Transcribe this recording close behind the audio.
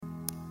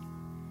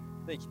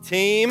Thank you,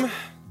 team.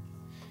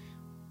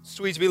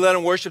 Sweet to be led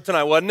in worship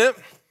tonight, wasn't it?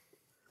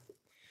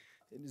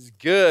 It is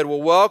good.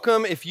 Well,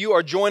 welcome. If you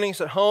are joining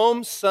us at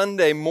home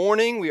Sunday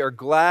morning, we are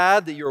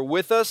glad that you're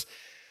with us.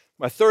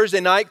 My Thursday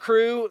night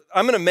crew,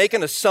 I'm going to make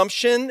an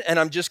assumption, and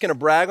I'm just going to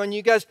brag on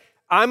you guys.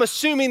 I'm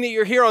assuming that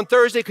you're here on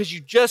Thursday because you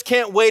just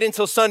can't wait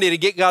until Sunday to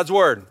get God's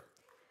Word.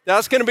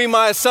 That's going to be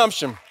my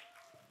assumption.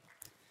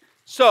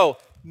 So,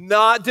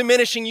 not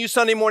diminishing you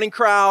Sunday morning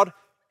crowd,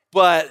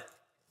 but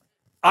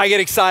I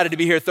get excited to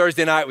be here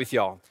Thursday night with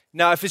y'all.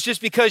 Now, if it's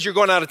just because you're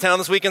going out of town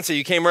this weekend, so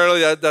you came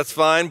early, that's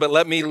fine, but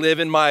let me live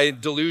in my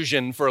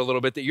delusion for a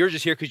little bit that you're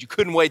just here because you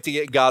couldn't wait to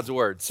get God's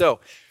Word.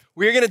 So,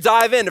 we're going to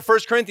dive into 1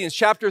 Corinthians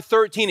chapter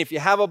 13. If you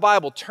have a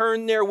Bible,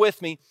 turn there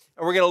with me,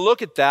 and we're going to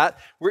look at that.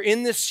 We're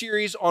in this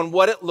series on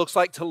what it looks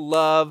like to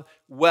love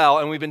well,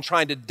 and we've been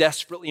trying to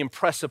desperately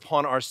impress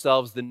upon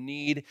ourselves the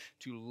need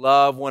to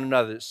love one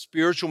another.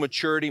 Spiritual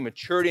maturity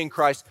in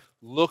Christ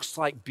looks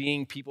like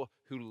being people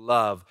who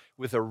love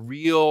with a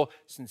real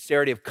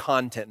sincerity of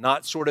content,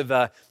 not sort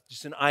of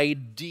just an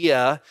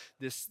idea,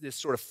 this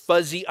sort of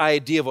fuzzy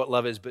idea of what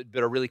love is, but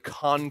a really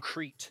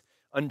concrete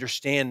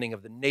understanding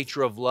of the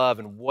nature of love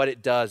and what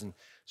it does. And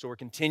so we're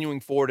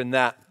continuing forward in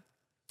that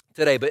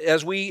today. But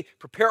as we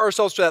prepare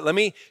ourselves for that, let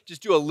me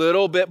just do a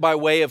little bit by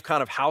way of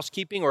kind of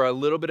housekeeping or a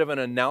little bit of an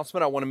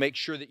announcement I want to make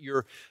sure that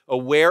you're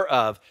aware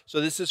of.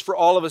 So this is for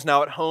all of us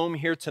now at home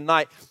here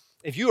tonight.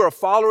 If you are a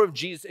follower of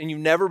Jesus and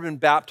you've never been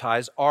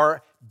baptized,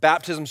 our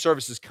baptism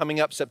service is coming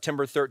up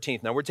September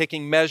 13th. Now, we're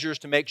taking measures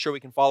to make sure we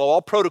can follow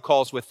all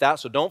protocols with that,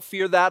 so don't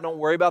fear that, don't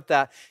worry about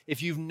that.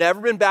 If you've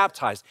never been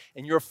baptized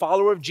and you're a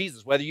follower of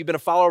Jesus, whether you've been a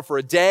follower for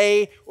a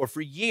day or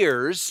for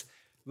years,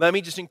 let me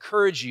just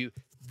encourage you,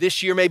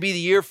 this year may be the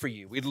year for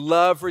you. We'd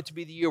love for it to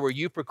be the year where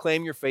you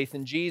proclaim your faith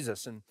in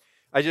Jesus. And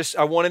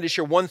I wanted to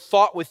share one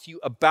thought with you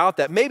about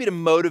that, maybe to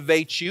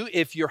motivate you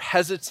if you're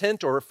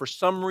hesitant or if for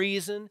some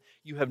reason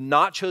you have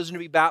not chosen to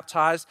be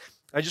baptized.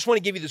 I just want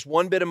to give you this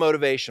one bit of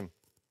motivation.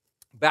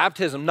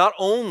 Baptism, not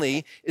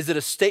only is it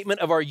a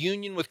statement of our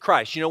union with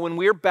Christ. You know, when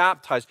we're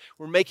baptized,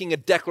 we're making a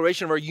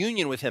declaration of our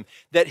union with Him,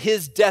 that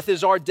His death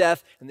is our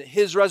death and that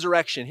His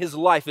resurrection, His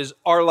life is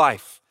our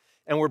life.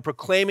 And we're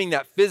proclaiming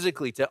that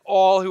physically to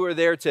all who are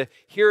there to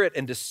hear it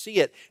and to see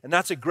it. And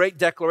that's a great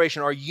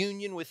declaration. Our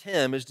union with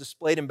Him is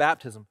displayed in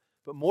baptism.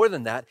 But more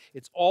than that,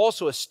 it's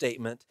also a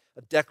statement,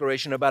 a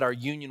declaration about our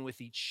union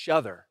with each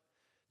other,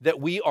 that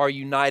we are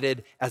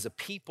united as a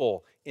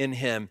people in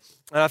Him.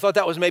 And I thought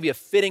that was maybe a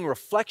fitting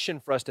reflection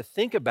for us to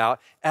think about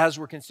as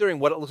we're considering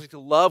what it looks like to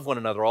love one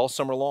another all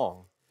summer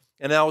long.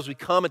 And now as we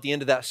come at the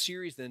end of that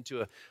series then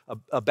to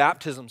a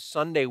baptism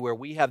Sunday where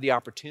we have the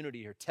opportunity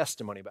to hear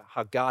testimony about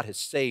how God has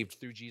saved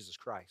through Jesus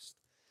Christ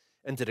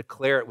and to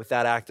declare it with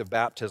that act of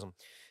baptism.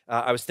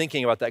 I was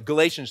thinking about that.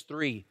 Galatians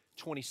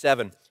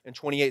 3:27 and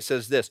 28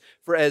 says this,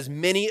 "For as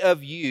many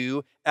of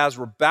you as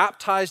were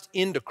baptized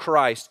into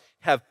Christ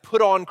have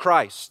put on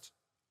Christ.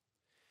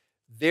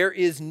 There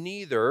is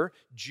neither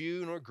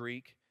Jew nor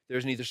Greek, there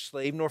is neither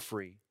slave nor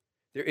free,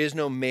 there is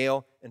no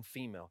male and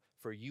female,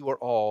 for you are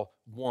all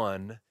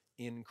one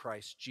in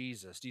Christ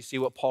Jesus." Do you see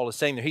what Paul is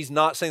saying there? He's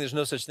not saying there's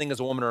no such thing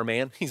as a woman or a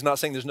man. He's not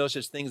saying there's no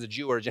such thing as a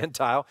Jew or a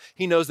Gentile.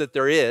 He knows that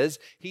there is.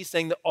 He's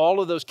saying that all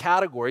of those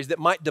categories that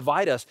might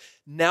divide us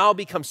now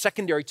become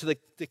secondary to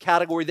the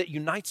category that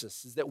unites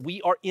us, is that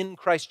we are in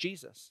Christ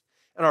Jesus.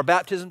 And our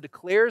baptism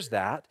declares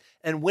that.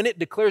 And when it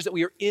declares that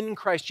we are in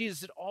Christ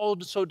Jesus, it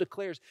also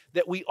declares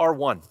that we are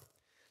one.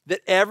 That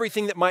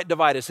everything that might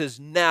divide us is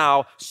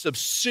now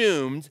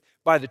subsumed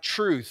by the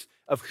truth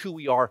of who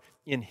we are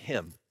in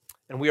Him.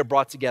 And we are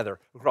brought together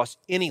across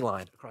any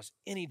line, across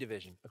any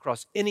division,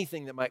 across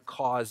anything that might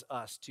cause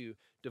us to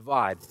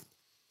divide.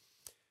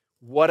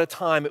 What a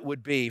time it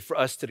would be for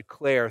us to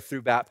declare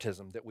through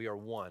baptism that we are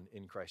one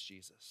in Christ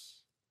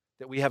Jesus.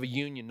 That we have a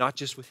union not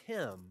just with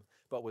Him,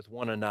 but with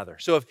one another.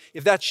 So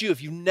if that's you,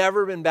 if you've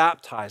never been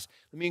baptized,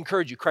 let me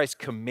encourage you. Christ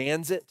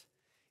commands it.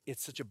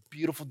 It's such a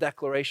beautiful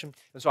declaration.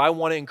 And so I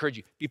want to encourage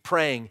you, be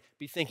praying,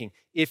 be thinking.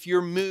 If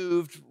you're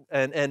moved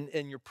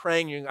and you're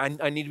praying,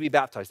 I need to be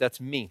baptized, that's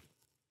me.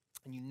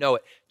 And you know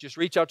it, just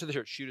reach out to the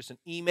church. Shoot us an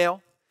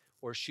email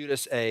or shoot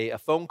us a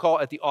phone call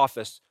at the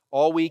office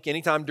all week,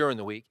 anytime during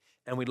the week,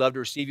 and we'd love to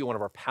receive you. One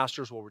of our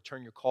pastors will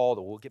return your call,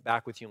 that we'll get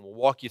back with you, and we'll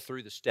walk you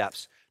through the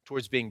steps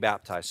towards being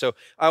baptized. So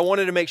I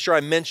wanted to make sure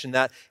I mentioned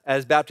that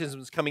as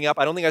baptism is coming up.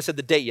 I don't think I said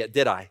the date yet,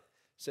 did I?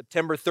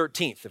 September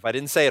 13th, if I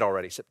didn't say it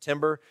already.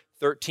 September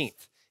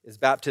 13th is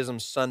Baptism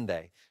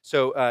Sunday.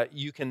 So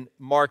you can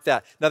mark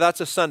that. Now that's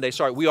a Sunday.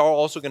 Sorry, we are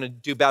also going to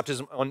do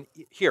baptism on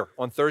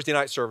Thursday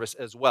night service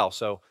as well.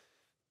 So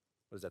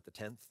what is that, the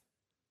 10th?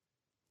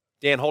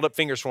 Dan, hold up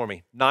fingers for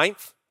me.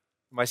 9th?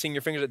 Am I seeing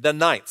your fingers? The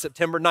 9th,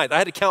 September 9th. I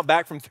had to count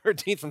back from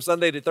 13th, from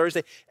Sunday to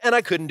Thursday, and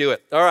I couldn't do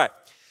it. All right.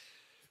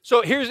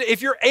 So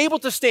if you're able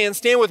to stand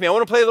with me. I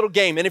want to play a little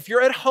game. And if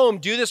you're at home,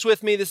 do this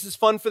with me. This is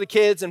fun for the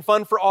kids and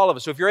fun for all of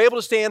us. So if you're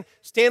able to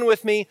stand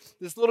with me.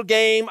 This little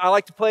game I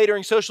like to play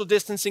during social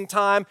distancing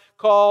time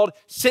called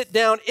Sit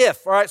Down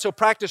If. All right, so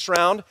practice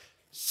round.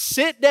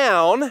 Sit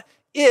down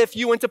if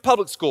you went to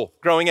public school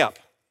growing up.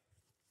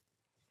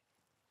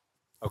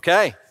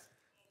 Okay.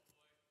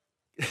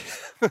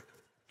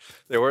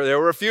 There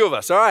were a few of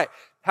us. All right.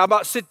 How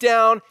about sit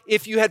down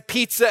if you had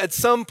pizza at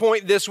some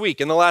point this week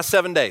in the last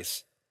 7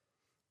 days?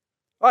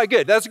 All right,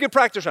 good. That's a good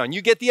practice round.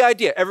 You get the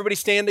idea. Everybody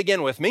stand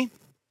again with me.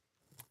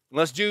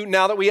 Let's do,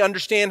 now that we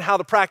understand how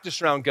the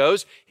practice round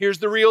goes, here's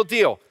the real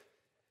deal.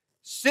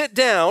 Sit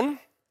down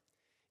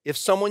if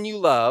someone you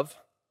love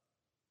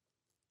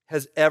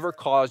has ever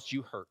caused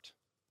you hurt.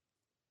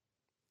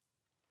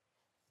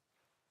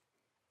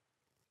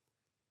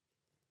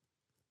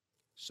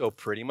 So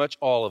pretty much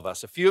all of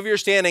us. A few of you are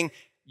standing.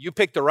 You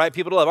picked the right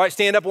people to love. All right,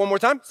 stand up one more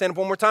time. Stand up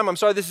one more time. I'm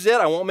sorry, this is it.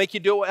 I won't make you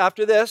do it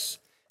after this.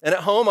 And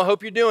at home, I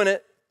hope you're doing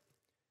it.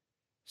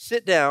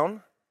 Sit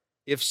down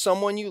if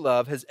someone you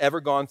love has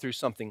ever gone through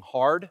something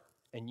hard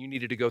and you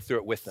needed to go through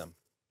it with them.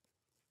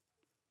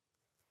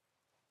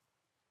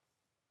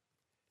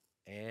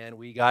 And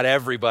we got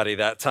everybody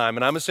that time.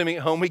 And I'm assuming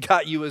at home we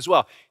got you as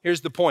well.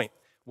 Here's the point.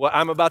 What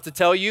I'm about to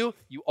tell you,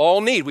 you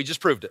all need. We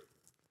just proved it.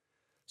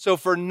 So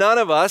for none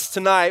of us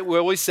tonight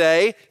will we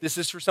say, this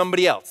is for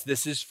somebody else.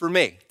 This is for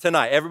me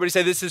tonight. Everybody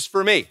say, this is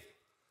for me.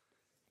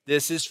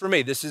 This is for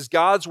me. This is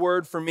God's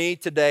word for me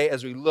today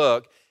as we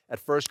look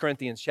at 1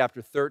 Corinthians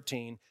chapter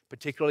 13,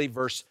 particularly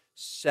verse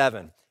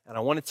 7. And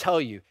I want to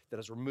tell you that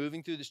as we're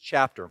moving through this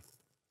chapter,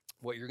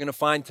 what you're going to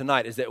find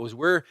tonight is that as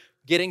we're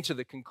getting to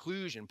the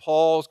conclusion,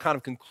 Paul's kind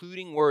of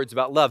concluding words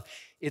about love,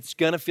 it's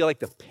going to feel like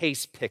the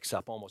pace picks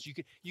up almost.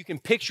 You can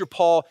picture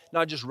Paul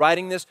not just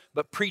writing this,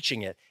 but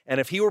preaching it.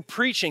 And if he were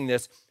preaching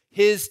this,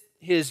 his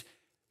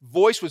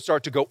voice would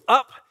start to go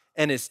up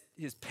and his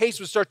pace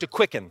would start to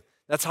quicken.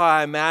 That's how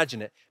I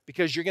imagine it,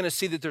 because you're going to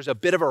see that there's a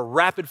bit of a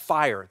rapid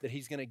fire that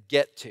he's going to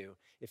get to.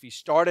 If he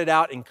started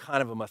out in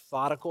kind of a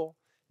methodical,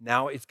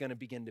 now it's going to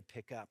begin to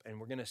pick up. And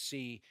we're going to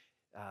see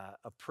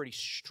a pretty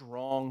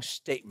strong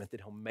statement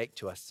that he'll make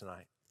to us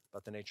tonight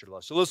about the nature of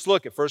love. So let's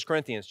look at 1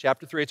 Corinthians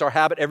chapter 3. It's our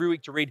habit every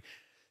week to read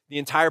the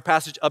entire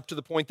passage up to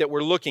the point that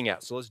we're looking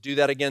at. So let's do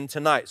that again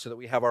tonight so that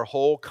we have our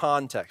whole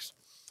context.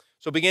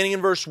 So beginning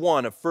in verse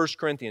 1 of 1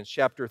 Corinthians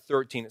chapter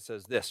 13, it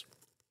says this: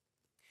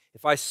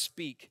 If I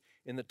speak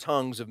in the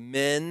tongues of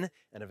men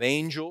and of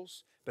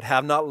angels, but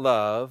have not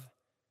love,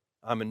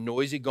 I'm a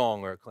noisy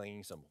gong or a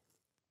clanging cymbal.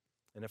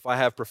 And if I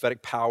have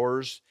prophetic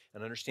powers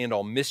and understand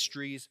all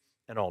mysteries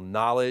and all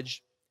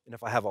knowledge, and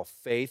if I have all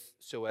faith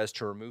so as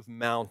to remove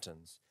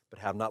mountains, but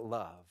have not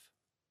love,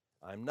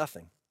 I am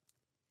nothing.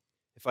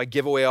 If I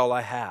give away all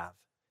I have,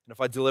 and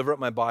if I deliver up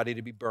my body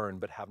to be burned,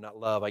 but have not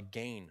love, I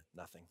gain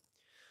nothing.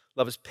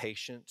 Love is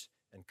patient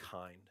and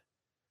kind.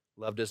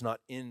 Love does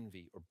not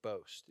envy or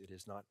boast. It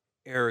is not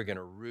arrogant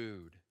or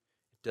rude.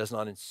 It does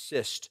not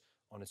insist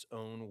on its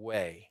own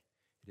way.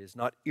 It is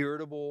not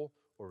irritable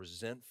or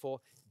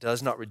resentful. It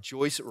does not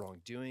rejoice at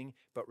wrongdoing,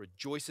 but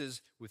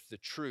rejoices with the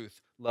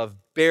truth. Love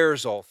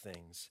bears all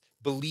things,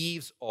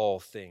 believes all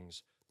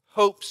things,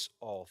 hopes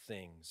all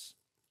things,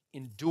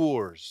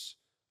 endures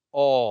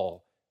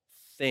all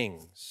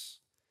things.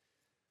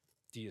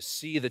 Do you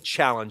see the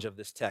challenge of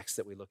this text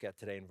that we look at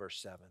today in verse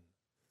 7?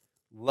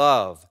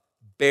 Love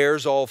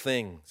bears all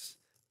things,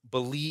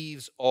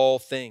 believes all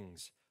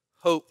things,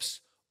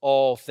 hopes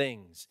all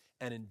things,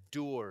 and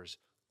endures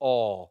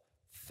all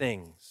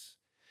things.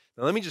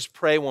 Now, let me just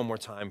pray one more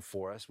time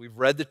for us. We've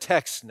read the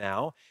text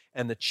now,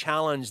 and the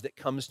challenge that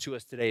comes to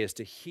us today is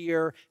to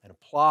hear and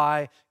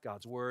apply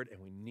God's word,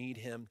 and we need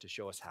him to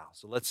show us how.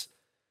 So let's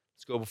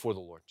go before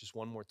the Lord just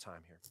one more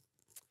time here.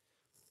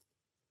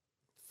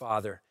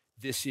 Father,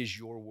 this is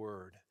your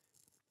word.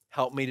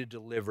 Help me to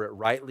deliver it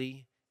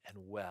rightly and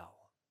well,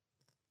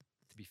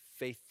 to be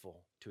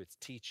faithful to its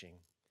teaching.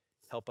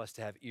 Help us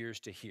to have ears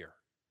to hear,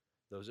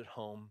 those at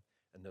home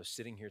and those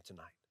sitting here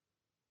tonight.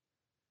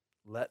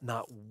 Let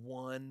not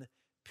one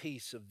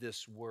piece of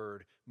this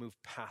word move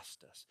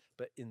past us,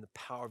 but in the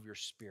power of your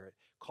Spirit,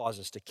 cause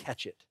us to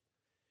catch it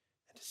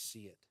and to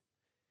see it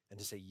and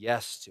to say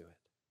yes to it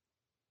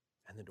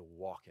and then to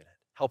walk in it.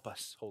 Help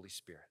us, Holy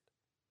Spirit.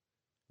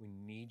 We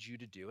need you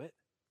to do it.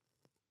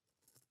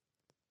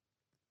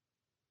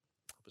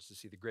 Help us to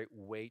see the great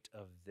weight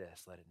of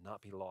this. Let it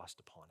not be lost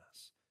upon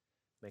us.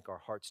 Make our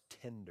hearts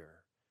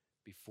tender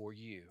before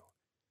you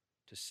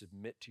to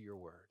submit to your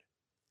word.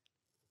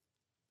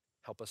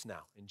 Help us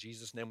now. In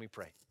Jesus' name we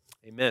pray.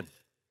 Amen.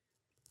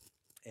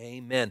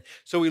 Amen.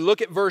 So we look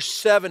at verse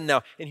 7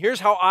 now, and here's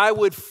how I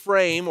would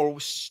frame or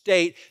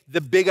state the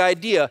big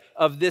idea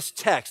of this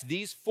text.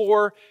 These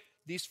four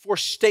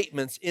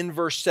statements in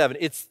verse 7.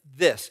 It's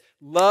this: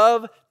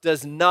 love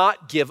does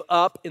not give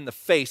up in the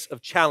face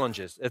of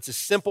challenges. It's as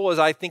simple as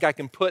I think I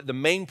can put the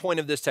main point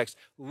of this text.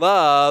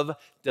 Love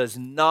does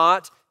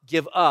not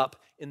give up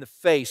in the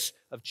face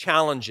of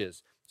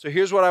challenges. So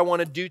here's what I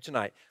want to do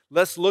tonight.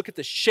 Let's look at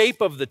the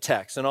shape of the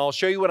text, and I'll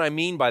show you what I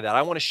mean by that.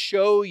 I want to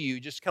show you,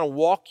 just kind of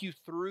walk you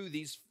through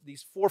these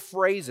four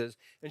phrases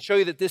and show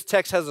you that this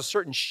text has a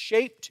certain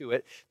shape to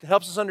it that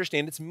helps us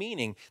understand its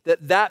meaning.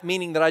 That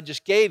meaning that I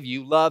just gave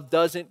you, love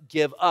doesn't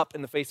give up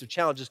in the face of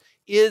challenges,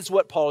 is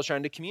what Paul is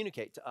trying to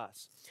communicate to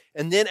us.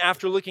 And then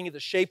after looking at the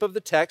shape of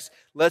the text,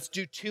 let's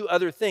do two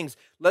other things.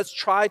 Let's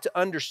try to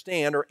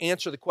understand or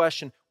answer the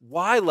question,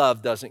 why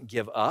love doesn't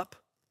give up,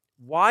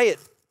 why it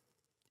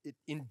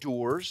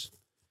endures,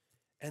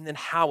 and then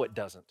how it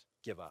doesn't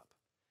give up,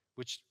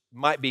 which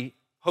might be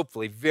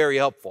hopefully very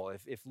helpful.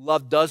 If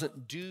love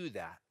doesn't do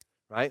that,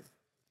 right,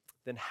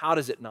 then how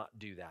does it not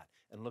do that?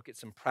 And look at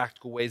some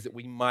practical ways that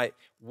we might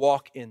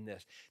walk in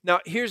this. Now,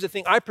 here's the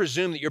thing. I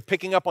presume that you're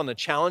picking up on the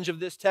challenge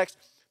of this text,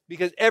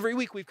 because every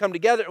week we've come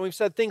together and we've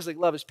said things like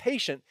love is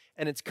patient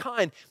and it's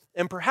kind.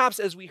 And perhaps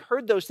as we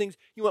heard those things,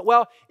 you went,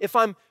 well, if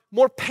I'm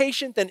more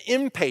patient than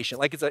impatient,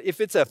 like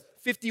if it's a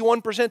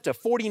 51% to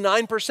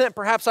 49%,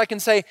 perhaps I can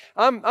say,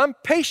 I'm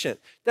patient.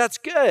 That's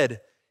good,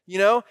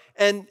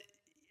 and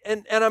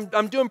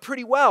I'm doing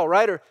pretty well,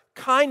 right? Or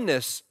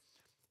kindness.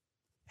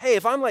 Hey,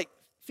 if I'm like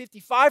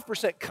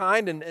 55%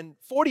 kind and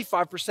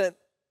 45%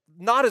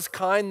 not as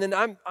kind, then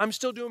I'm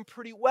still doing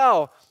pretty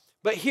well.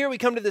 But here we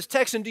come to this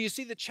text, and do you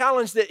see the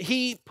challenge that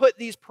he put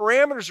these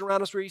parameters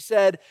around us where he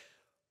said,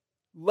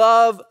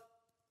 love,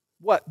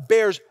 what?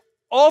 Bears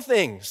all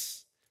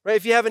things, right?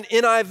 If you have an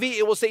NIV,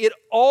 it will say it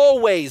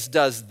always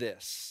does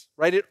this,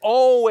 right? It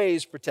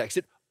always protects.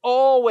 It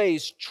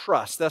always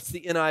trusts. That's the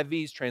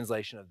NIV's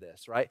translation of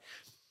this, right?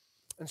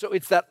 And so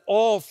it's that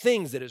all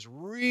things that is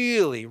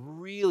really,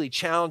 really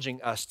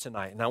challenging us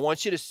tonight. And I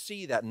want you to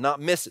see that and not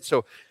miss it.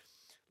 So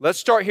let's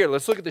start here.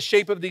 Let's look at the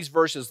shape of these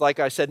verses, like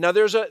I said. Now,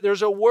 there's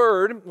a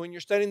word when you're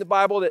studying the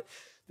Bible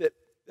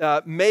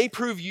that may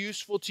prove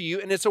useful to you,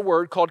 and it's a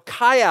word called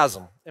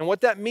chiasm. And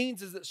what that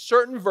means is that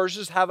certain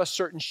verses have a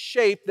certain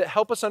shape that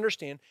help us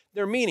understand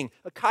their meaning.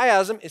 A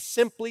chiasm is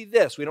simply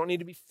this. We don't need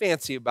to be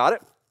fancy about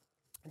it.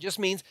 It just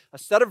means a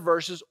set of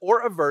verses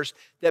or a verse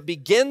that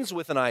begins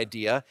with an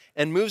idea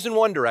and moves in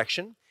one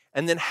direction,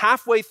 and then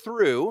halfway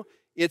through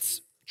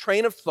its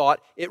train of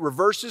thought, it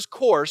reverses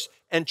course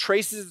and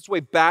traces its way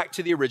back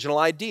to the original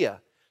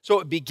idea. So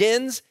it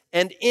begins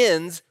and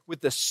ends with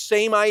the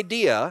same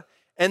idea,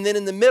 and then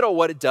in the middle,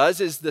 what it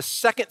does is the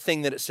second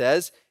thing that it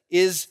says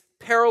is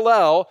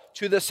parallel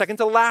to the second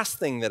to last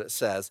thing that it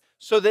says,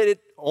 so that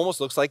it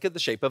almost looks like the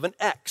shape of an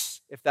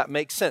X, if that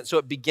makes sense. So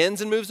it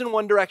begins and moves in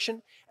one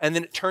direction, and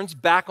then it turns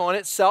back on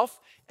itself,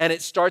 and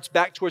it starts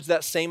back towards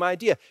that same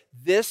idea.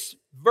 This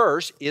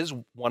verse is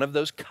one of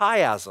those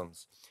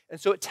chiasms. And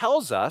so it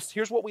tells us,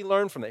 here's what we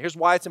learn from that. Here's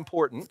why it's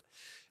important.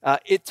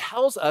 It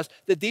tells us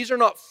that these are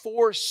not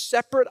four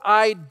separate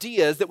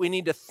ideas that we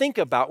need to think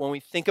about when we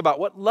think about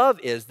what love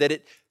is, that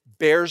it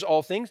bears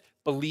all things,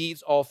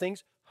 believes all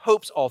things,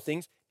 hopes all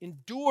things,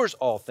 endures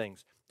all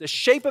things. The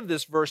shape of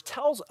this verse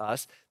tells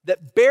us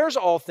that bears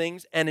all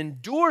things and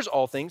endures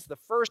all things, the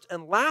first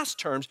and last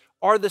terms,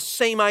 are the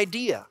same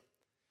idea.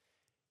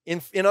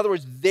 In other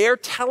words, they're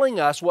telling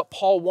us what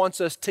Paul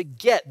wants us to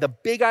get. The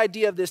big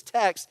idea of this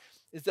text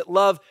is that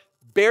love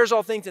bears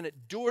all things and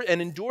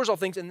endures all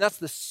things, and that's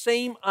the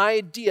same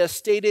idea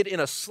stated in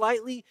a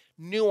slightly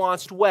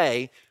nuanced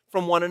way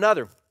from one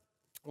another.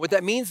 What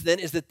that means then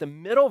is that the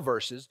middle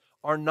verses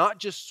are not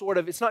just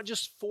it's not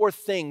just four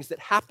things that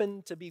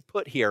happen to be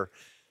put here,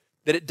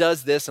 that it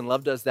does this and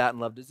love does that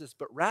and love does this,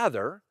 but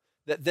rather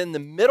that then the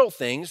middle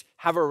things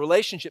have a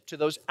relationship to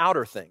those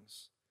outer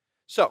things.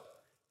 So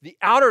the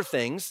outer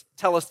things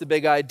tell us the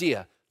big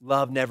idea.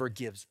 Love never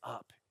gives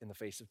up in the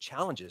face of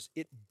challenges.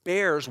 It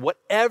bears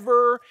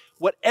whatever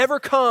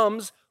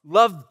comes,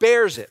 love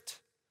bears it.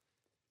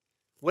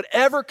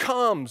 Whatever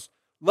comes,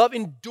 love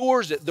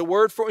endures it. The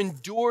word for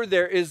endure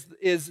there is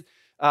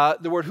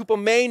the word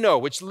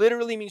hupomeno, which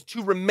literally means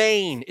to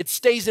remain. It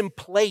stays in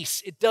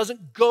place. It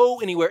doesn't go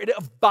anywhere. It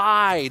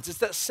abides. It's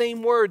that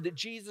same word that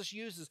Jesus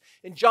uses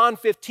in John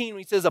 15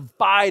 when he says,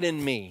 abide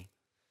in me,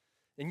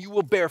 and you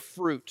will bear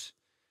fruit.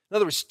 In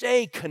other words,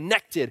 stay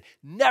connected,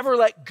 never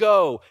let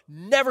go,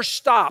 never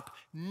stop,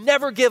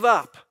 never give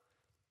up.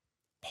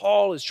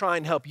 Paul is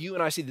trying to help you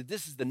and I see that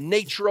this is the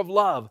nature of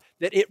love,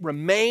 that it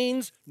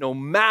remains no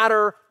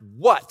matter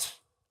what.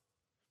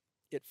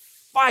 It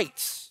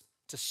fights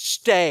to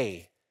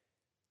stay.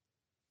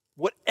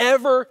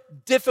 Whatever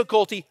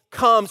difficulty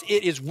comes,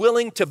 it is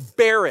willing to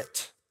bear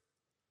it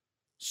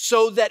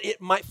so that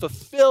it might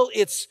fulfill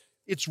its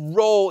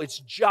role, its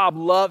job.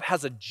 Love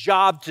has a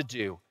job to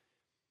do.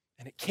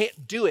 And it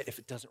can't do it if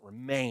it doesn't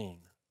remain,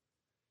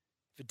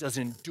 if it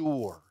doesn't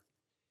endure,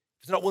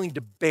 if it's not willing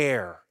to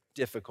bear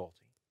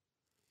difficulty.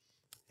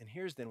 And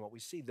here's then what we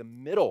see, the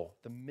middle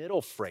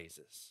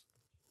phrases.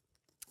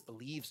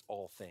 Believes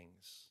all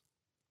things,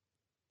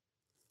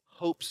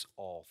 hopes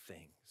all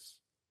things.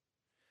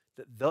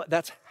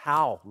 That's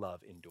how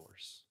love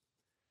endures.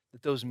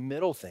 That those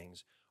middle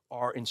things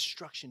are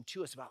instruction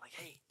to us about like,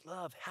 hey,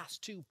 love has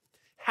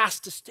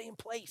to stay in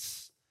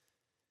place.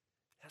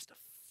 It has to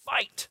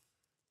fight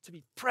to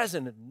be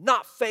present and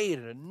not fade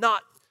and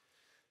not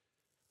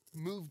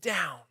move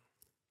down.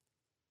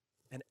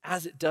 And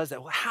as it does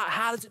that, well,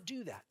 how does it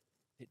do that?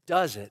 It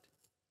does it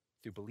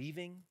through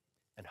believing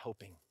and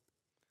hoping.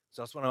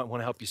 So that's what I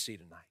want to help you see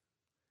tonight.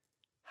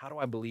 How do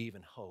I believe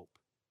and hope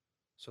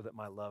so that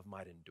my love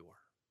might endure?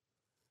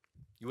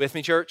 You with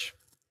me, church?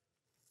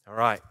 All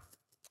right.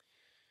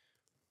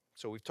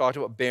 So we've talked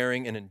about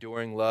bearing and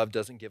enduring. Love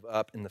doesn't give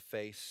up in the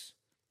face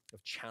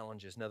of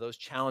challenges. Now, those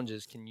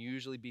challenges can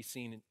usually be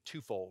seen in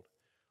twofold.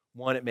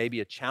 One, it may be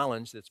a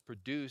challenge that's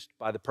produced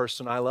by the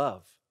person I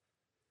love,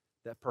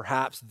 that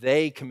perhaps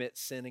they commit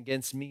sin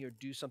against me or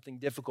do something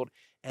difficult,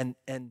 and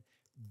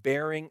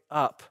bearing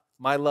up,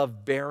 my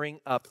love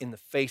bearing up in the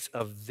face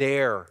of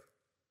their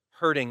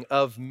hurting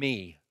of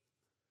me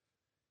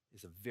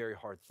is a very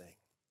hard thing.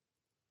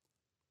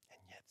 And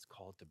yet it's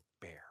called to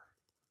bear,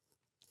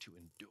 to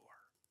endure.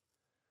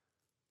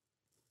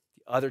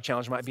 The other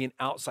challenge might be an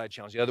outside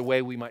challenge. The other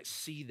way we might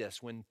see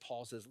this when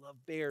Paul says love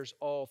bears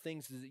all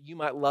things is that you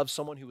might love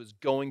someone who is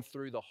going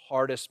through the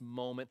hardest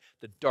moment,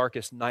 the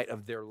darkest night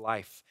of their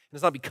life. And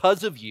it's not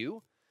because of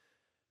you,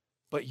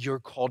 but you're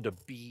called to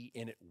be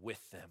in it with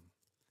them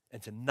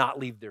and to not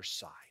leave their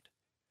side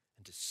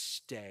and to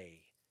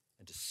stay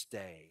and to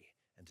stay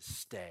and to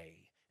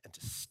stay and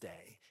to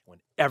stay. When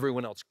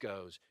everyone else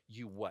goes,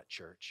 you what,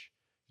 church?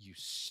 You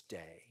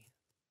stay.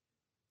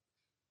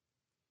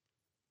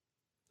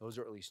 Those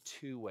are at least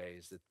two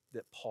ways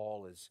that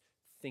Paul is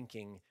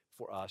thinking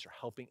for us or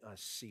helping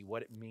us see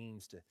what it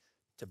means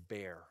to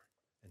bear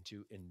and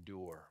to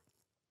endure,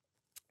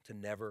 to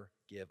never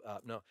give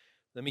up. No,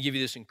 let me give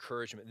you this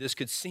encouragement. This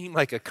could seem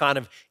like a kind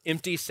of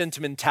empty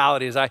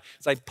sentimentality as I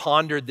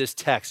pondered this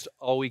text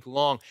all week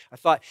long. I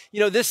thought,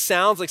 this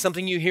sounds like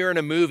something you hear in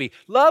a movie.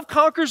 Love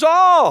conquers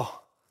all.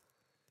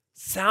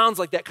 Sounds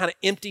like that kind of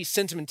empty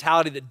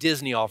sentimentality that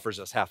Disney offers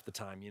us half the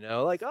time,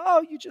 like,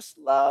 oh, you just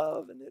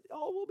love and it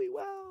all will be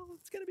well.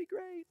 It's going to be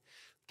great.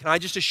 Can I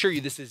just assure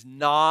you this is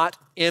not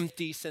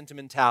empty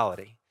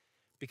sentimentality,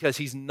 because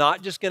he's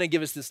not just going to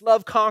give us this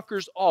love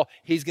conquers all.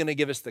 He's going to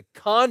give us the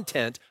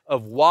content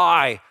of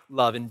why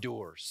love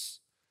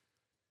endures.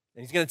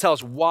 And he's going to tell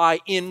us why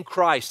in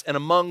Christ and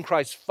among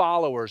Christ's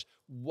followers,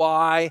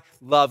 why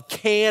love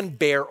can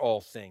bear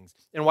all things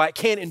and why it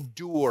can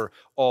endure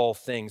all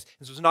things.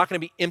 And so it's not going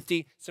to be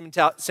empty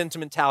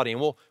sentimentality, and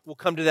we'll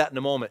come to that in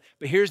a moment.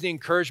 But here's the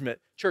encouragement,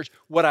 church.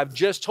 What I've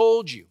just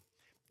told you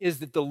is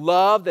that the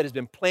love that has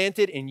been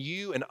planted in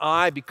you and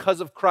I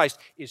because of Christ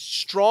is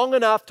strong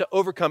enough to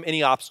overcome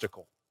any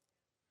obstacle.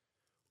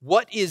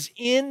 What is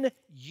in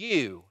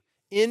you,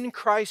 in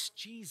Christ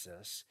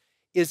Jesus,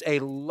 is a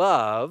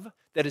love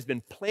that has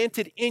been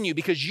planted in you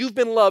because you've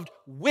been loved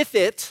with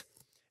it.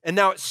 And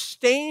now it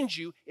stains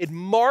you, it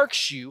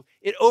marks you,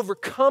 it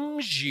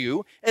overcomes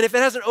you. And if it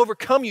hasn't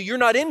overcome you, you're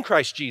not in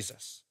Christ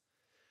Jesus.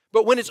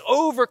 But when it's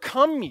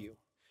overcome you,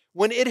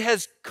 when it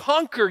has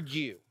conquered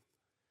you,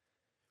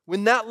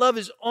 when that love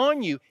is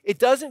on you, it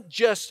doesn't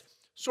just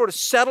sort of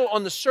settle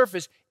on the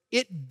surface.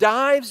 It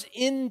dives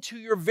into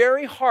your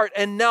very heart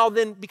and now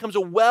then becomes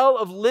a well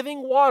of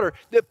living water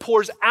that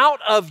pours out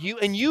of you,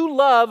 and you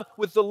love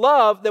with the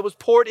love that was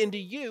poured into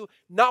you,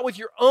 not with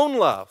your own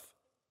love.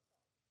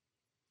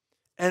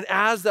 And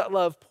as that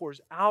love pours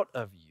out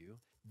of you,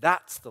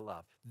 that's the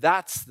love.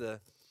 That's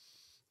the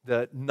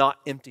not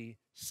empty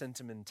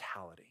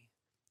sentimentality.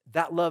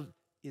 That love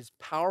is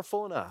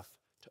powerful enough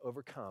to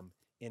overcome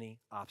any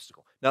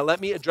obstacle. Now,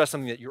 let me address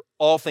something that you're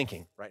all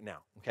thinking right now,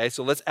 okay?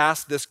 So let's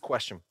ask this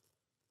question.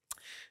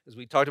 As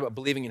we talked about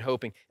believing and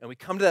hoping, and we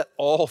come to that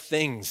all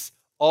things,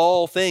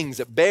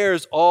 it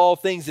bears all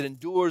things, it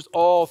endures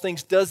all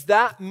things. Does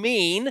that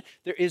mean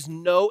there is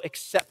no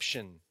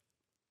exception?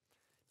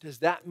 Does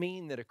that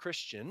mean that a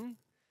Christian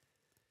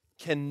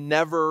can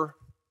never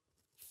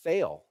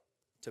fail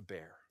to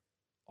bear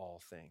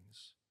all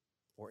things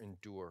or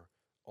endure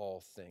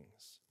all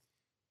things?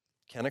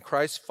 Can a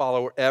Christ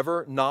follower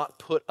ever not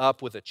put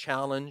up with a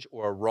challenge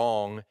or a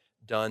wrong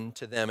done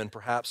to them and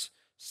perhaps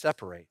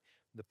separate?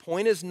 The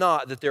point is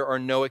not that there are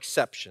no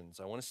exceptions.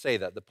 I want to say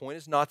that. The point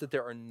is not that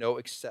there are no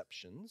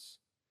exceptions,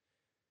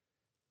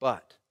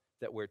 but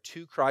that where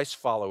two Christ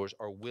followers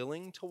are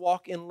willing to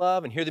walk in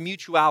love, and hear the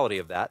mutuality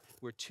of that,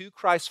 where two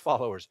Christ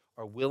followers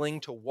are willing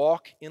to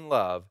walk in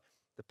love,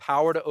 the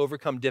power to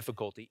overcome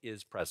difficulty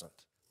is present.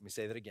 Let me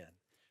say that again.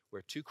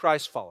 Where two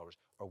Christ followers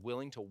are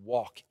willing to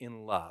walk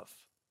in love,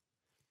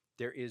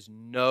 there is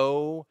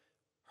no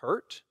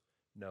hurt,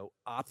 no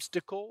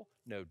obstacle,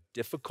 no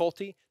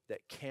difficulty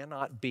that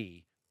cannot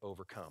be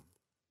overcome.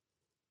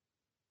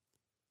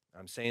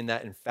 I'm saying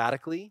that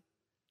emphatically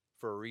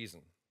for a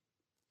reason.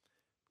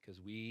 Because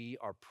we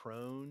are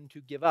prone to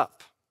give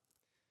up.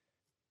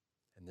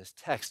 And this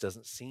text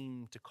doesn't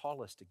seem to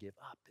call us to give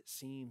up. It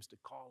seems to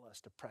call us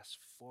to press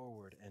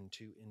forward and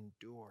to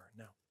endure.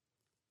 Now,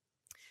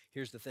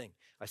 here's the thing.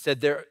 I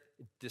said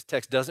this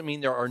text doesn't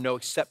mean there are no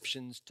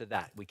exceptions to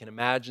that. We can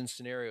imagine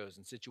scenarios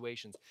and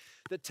situations.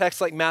 The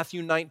text like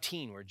Matthew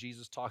 19, where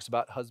Jesus talks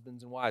about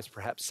husbands and wives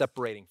perhaps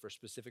separating for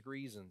specific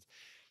reasons.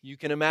 You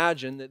can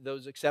imagine that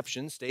those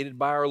exceptions stated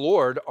by our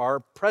Lord are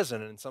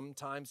present and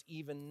sometimes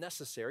even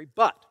necessary,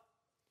 but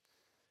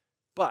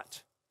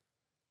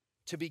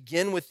to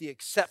begin with the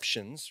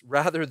exceptions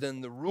rather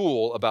than the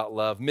rule about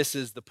love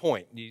misses the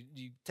point.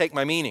 You take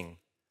my meaning?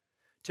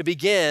 To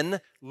begin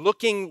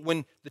looking,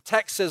 when the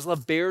text says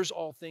love bears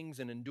all things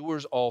and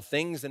endures all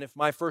things, and if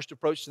my first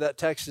approach to that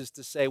text is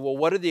to say, well,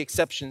 what are the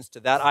exceptions to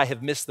that? I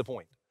have missed the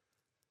point.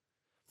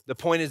 The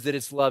point is that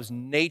it's love's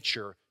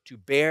nature to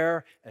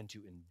bear and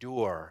to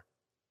endure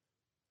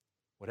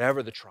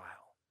whatever the trial.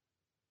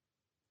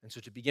 And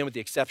so to begin with the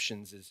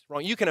exceptions is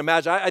wrong. You can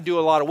imagine, I do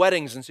a lot of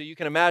weddings, and so you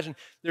can imagine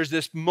there's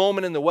this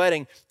moment in the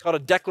wedding called a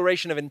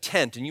declaration of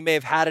intent, and you may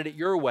have had it at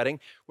your wedding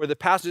where the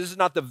pastor, this is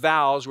not the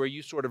vows where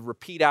you sort of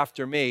repeat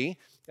after me.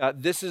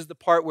 This is the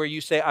part where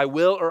you say, I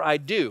will or I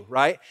do,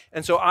 right?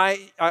 And so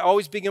I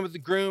always begin with the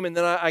groom, and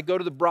then I go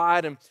to the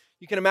bride, and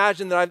you can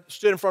imagine that I've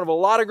stood in front of a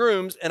lot of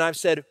grooms, and I've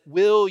said,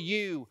 will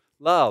you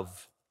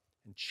love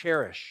and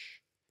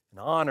cherish and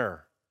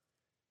honor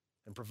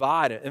and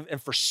provide and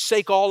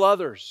forsake all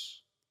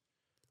others?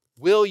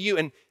 Will you?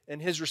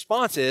 And his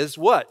response is,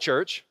 what,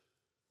 church?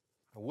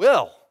 I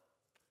will.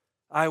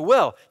 I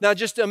will. Now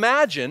just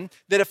imagine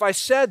that if I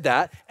said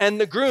that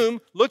and the groom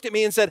looked at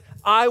me and said,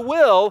 I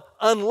will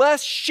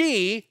unless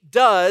she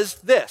does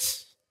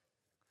this.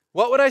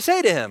 What would I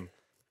say to him?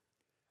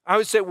 I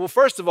would say, well,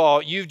 first of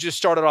all, you've just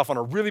started off on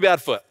a really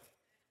bad foot.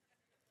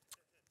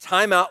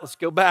 Time out. Let's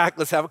go back.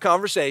 Let's have a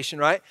conversation,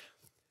 right?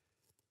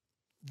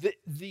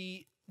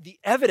 The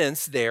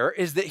evidence there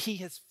is that he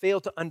has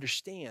failed to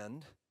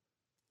understand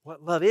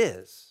what love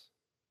is,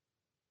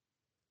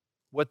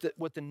 what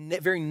the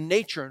very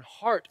nature and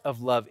heart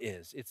of love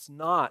is. It's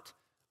not,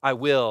 I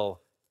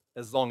will,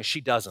 as long as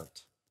she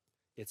doesn't.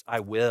 It's, I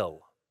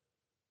will.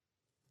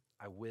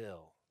 I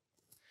will.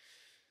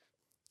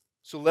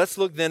 So let's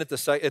look then at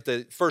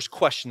the first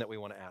question that we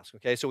want to ask,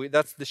 okay? So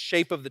that's the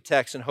shape of the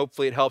text, and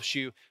hopefully it helps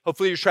you.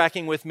 Hopefully you're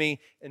tracking with me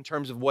in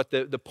terms of what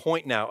the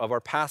point now of our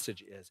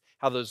passage is,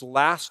 how those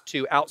last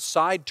two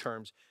outside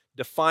terms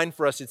define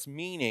for us its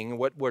meaning,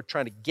 what we're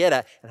trying to get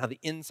at, and how the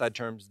inside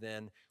terms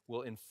then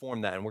will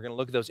inform that. And we're going to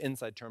look at those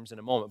inside terms in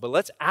a moment. But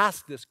let's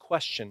ask this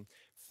question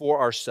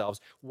for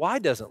ourselves. Why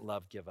doesn't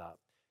love give up?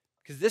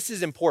 Because this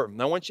is important.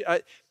 I want you,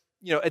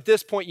 at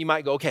this point you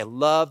might go, okay,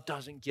 love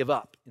doesn't give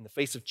up in the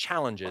face of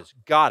challenges.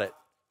 Got it,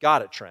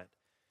 Trent.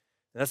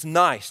 And that's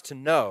nice to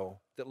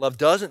know that love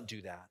doesn't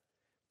do that.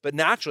 But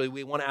naturally,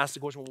 we want to ask the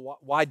question, well,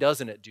 why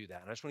doesn't it do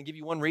that? And I just want to give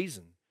you one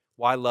reason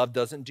why love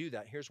doesn't do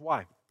that. Here's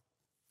why.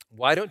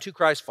 Why don't two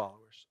Christ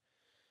followers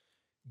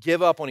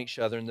give up on each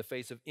other in the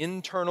face of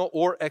internal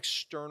or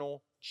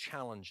external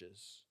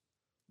challenges?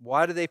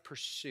 Why do they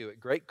pursue at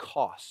great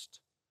cost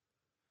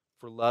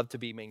for love to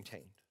be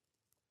maintained?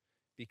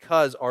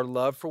 Because our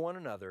love for one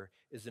another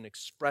is an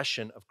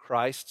expression of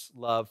Christ's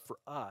love for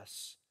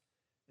us,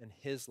 and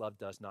his love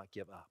does not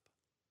give up.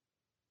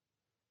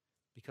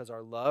 Because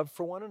our love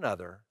for one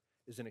another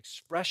is an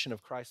expression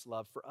of Christ's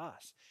love for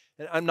us.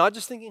 And I'm not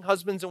just thinking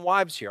husbands and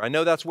wives here. I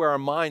know that's where our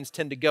minds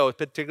tend to go,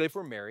 particularly if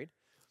we're married.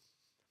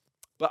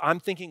 But I'm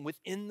thinking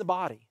within the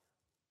body.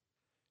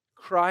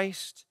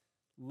 Christ's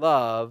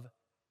love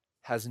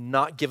has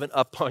not given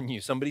up on you.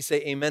 Somebody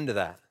say amen to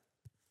that.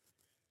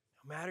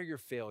 No matter your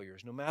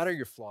failures, no matter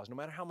your flaws, no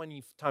matter how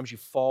many times you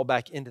fall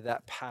back into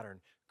that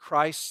pattern,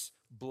 Christ's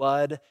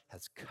blood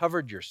has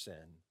covered your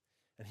sin,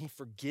 and he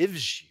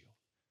forgives you.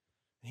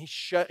 He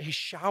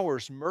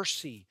showers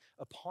mercy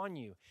upon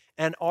you.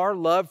 And our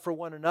love for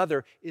one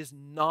another is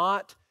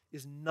not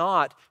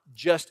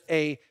just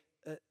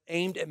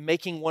aimed at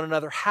making one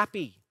another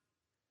happy.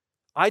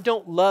 I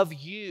don't love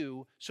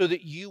you so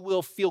that you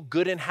will feel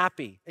good and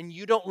happy. And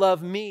you don't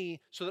love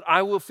me so that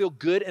I will feel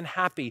good and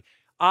happy.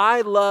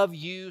 I love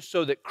you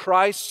so that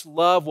Christ's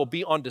love will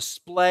be on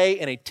display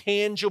in a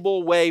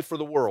tangible way for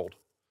the world.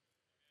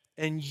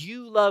 And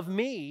you love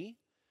me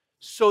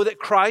so that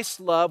Christ's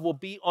love will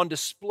be on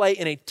display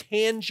in a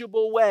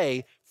tangible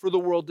way for the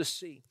world to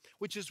see.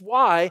 Which is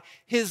why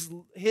his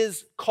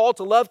call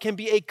to love can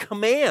be a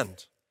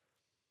command.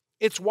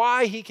 It's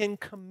why he can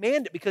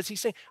command it, because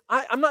he's saying,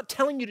 I'm not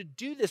telling you to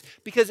do this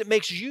because it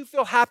makes you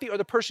feel happy or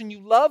the person you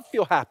love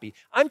feel happy.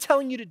 I'm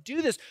telling you to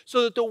do this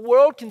so that the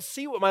world can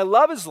see what my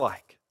love is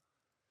like.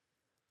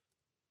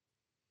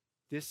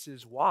 This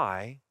is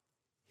why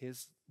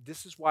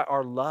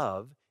our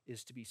love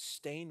is to be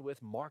stained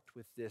with, marked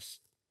with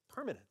this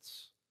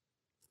permanence,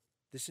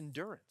 this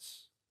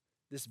endurance,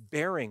 this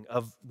bearing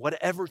of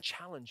whatever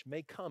challenge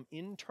may come,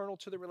 internal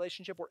to the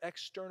relationship or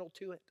external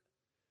to it.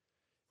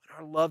 When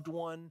our loved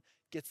one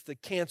gets the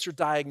cancer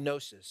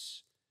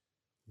diagnosis,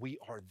 we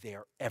are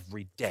there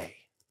every day.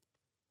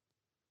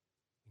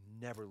 We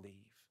never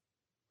leave.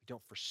 We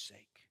don't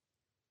forsake.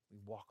 We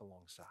walk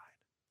alongside.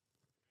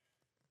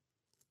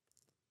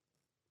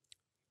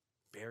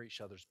 Bear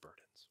each other's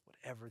burdens,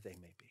 whatever they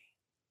may be.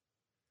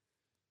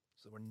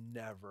 So we're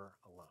never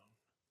alone.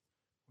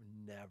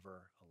 We're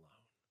never alone.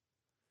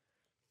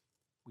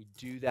 We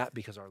do that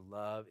because our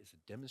love is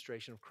a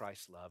demonstration of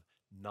Christ's love,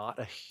 not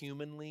a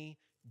humanly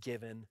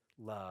given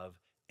love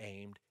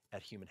aimed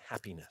at human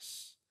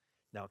happiness.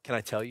 Now, can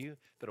I tell you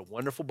that a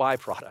wonderful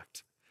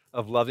byproduct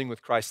of loving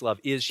with Christ's love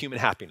is human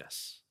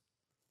happiness?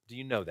 Do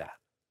you know that?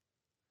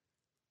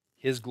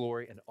 His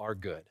glory and our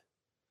good.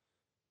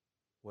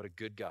 What a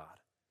good God.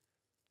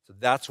 So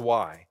that's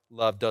why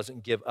love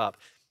doesn't give up.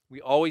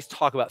 we always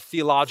talk about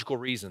theological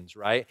reasons,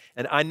 right?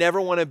 And I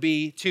never want to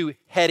be too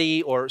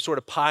heady or sort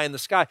of pie in the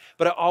sky,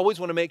 but I always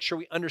want to make sure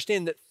we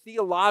understand that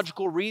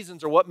theological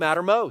reasons are what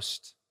matter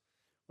most.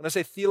 When I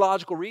say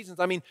theological reasons,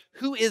 I mean,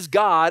 who is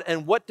God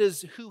and what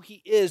does who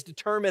he is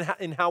determine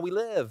in how we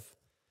live?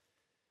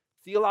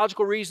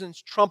 Theological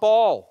reasons trump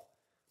all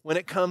when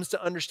it comes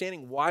to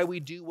understanding why we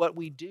do what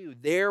we do.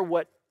 They're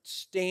what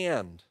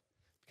stand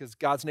because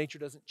God's nature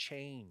doesn't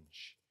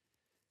change.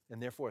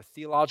 And therefore, a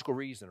theological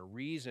reason, a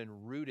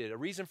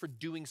reason for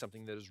doing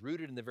something that is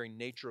rooted in the very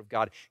nature of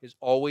God is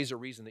always a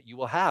reason that you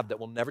will have that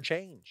will never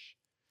change.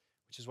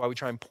 Which is why we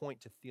try and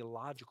point to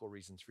theological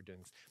reasons for doing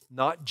this.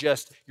 Not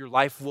just your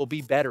life will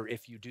be better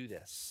if you do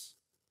this,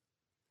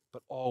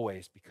 but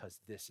always because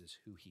this is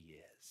who he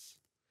is.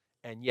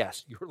 And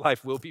yes, your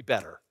life will be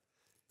better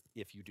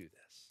if you do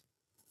this.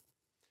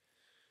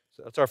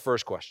 So that's our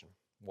first question.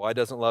 Why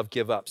doesn't love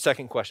give up?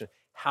 Second question,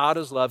 how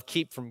does love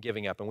keep from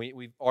giving up? And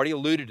we've already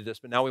alluded to this,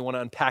 but now we want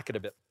to unpack it a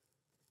bit.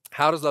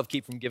 How does love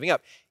keep from giving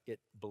up? It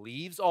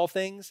believes all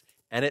things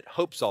and it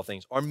hopes all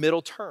things, are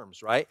middle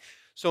terms, right?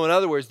 So in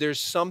other words, there's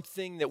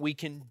something that we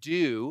can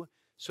do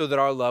so that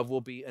our love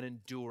will be an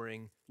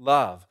enduring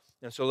love.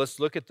 And so let's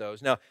look at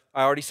those. Now,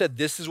 I already said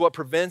this is what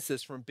prevents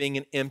this from being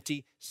an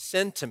empty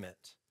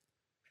sentiment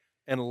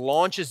and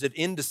launches it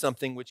into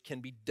something which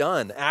can be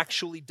done,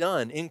 actually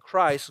done. In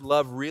Christ,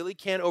 love really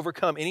can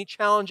overcome any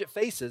challenge it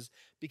faces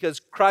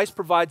because Christ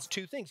provides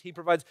two things. He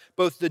provides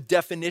both the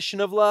definition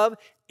of love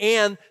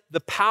and the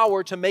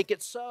power to make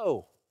it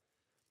so.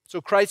 So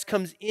Christ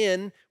comes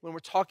in when we're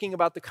talking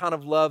about the kind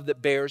of love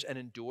that bears and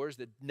endures,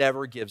 that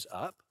never gives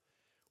up.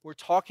 We're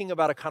talking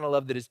about a kind of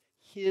love that is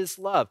his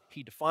love.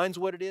 He defines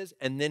what it is,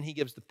 and then he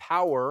gives the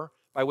power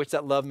by which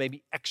that love may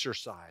be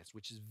exercised,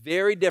 which is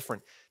very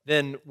different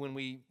than when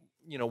we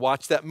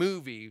watch that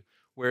movie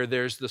where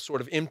there's the sort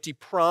of empty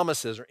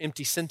promises or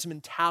empty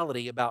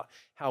sentimentality about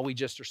how we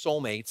just are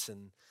soulmates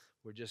and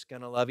we're just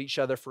going to love each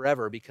other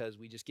forever because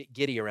we just get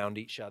giddy around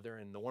each other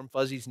and the warm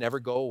fuzzies never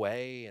go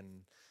away,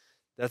 and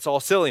that's all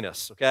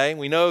silliness, okay?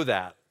 We know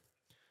that.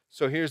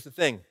 So here's the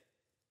thing.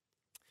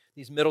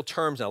 These middle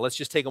terms now, let's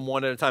just take them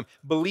one at a time.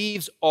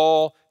 Believes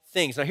all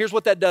things. Now here's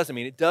what that doesn't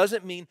mean. It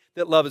doesn't mean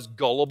that love is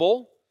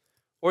gullible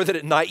or that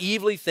it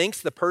naively thinks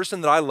the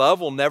person that I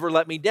love will never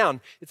let me down.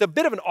 It's a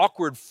bit of an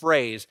awkward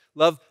phrase.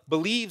 Love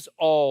believes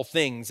all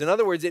things. In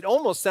other words, it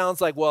almost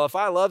sounds like, well, if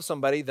I love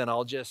somebody, then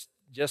I'll just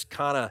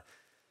kind of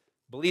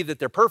believe that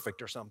they're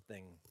perfect or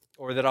something,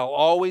 or that I'll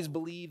always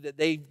believe that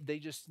they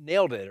just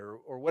nailed it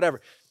or whatever.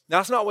 Now,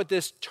 that's not what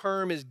this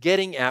term is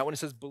getting at when it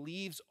says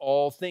believes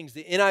all things.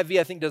 The NIV,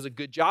 I think, does a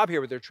good job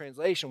here with their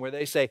translation where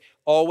they say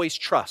always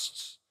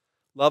trusts.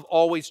 Love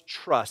always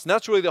trusts. And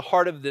that's really the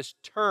heart of this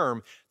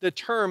term. The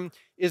term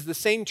is the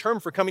same term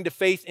for coming to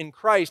faith in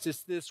Christ.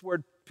 It's this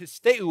word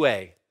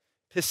pisteuē.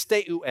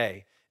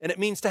 And it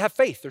means to have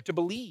faith or to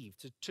believe,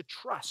 to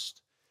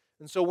trust.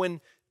 And so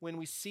when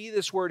we see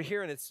this word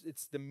here, and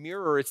it's the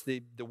mirror, it's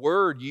the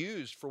word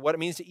used for what it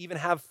means to even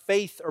have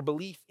faith or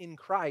belief in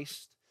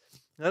Christ.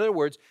 In other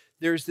words,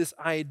 there's this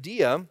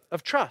idea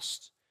of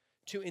trust,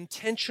 to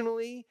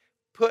intentionally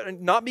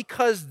put, not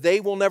because they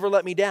will never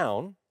let me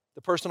down,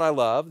 the person I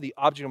love, the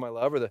object of my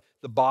love, or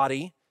the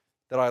body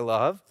that I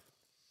love,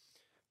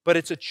 but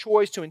it's a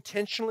choice to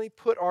intentionally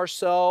put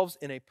ourselves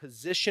in a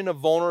position of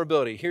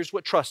vulnerability. Here's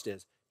what trust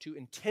is: to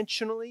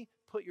intentionally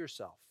put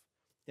yourself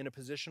in a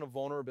position of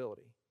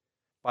vulnerability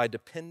by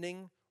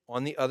depending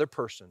on the other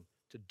person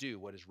to do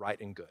what is right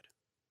and good.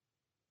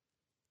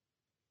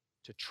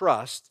 To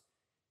trust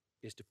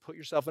is to put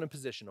yourself in a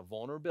position of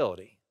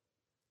vulnerability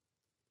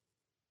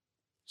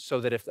so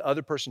that if the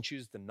other person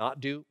chooses to not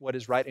do what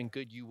is right and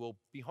good, you will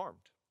be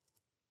harmed.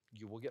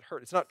 You will get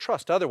hurt. It's not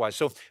trust otherwise.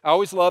 So I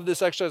always love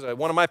this exercise.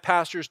 One of my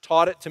pastors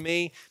taught it to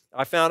me.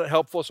 I found it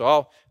helpful,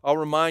 so I'll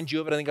remind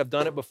you of it. I think I've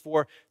done it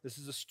before. This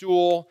is a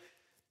stool.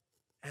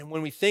 And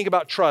when we think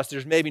about trust,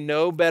 there's maybe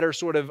no better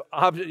sort of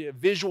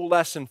visual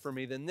lesson for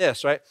me than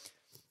this, right?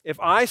 If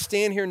I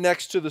stand here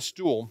next to the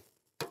stool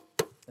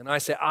and I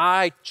say,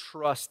 I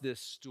trust this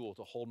stool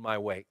to hold my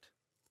weight,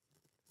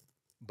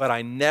 but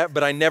I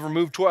never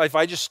move toward. If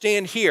I just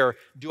stand here,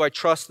 do I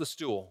trust the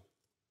stool?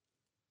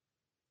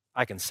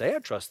 I can say I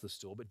trust the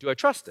stool, but do I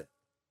trust it?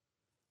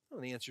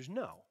 Well, the answer is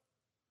no,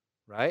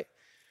 right?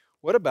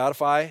 What about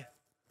if I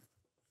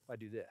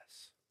do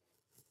this?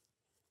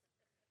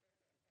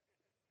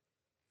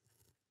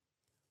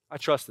 I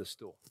trust this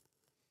stool.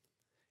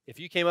 If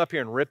you came up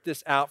here and ripped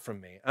this out from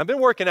me, I've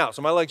been working out,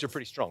 so my legs are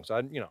pretty strong,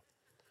 so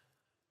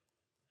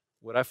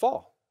would I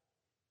fall?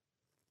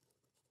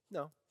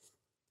 No.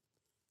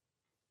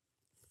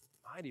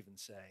 I'd even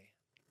say,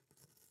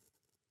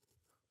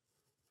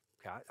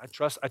 okay, I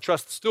trust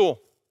the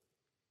stool.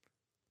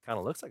 Kind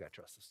of looks like I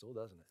trust the stool,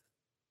 doesn't it?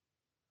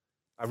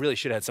 I really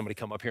should have had somebody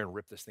come up here and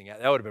rip this thing out.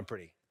 That would have been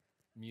pretty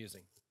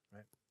amusing,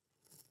 right?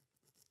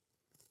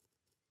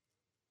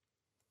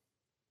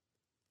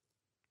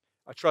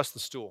 I trust the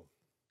stool.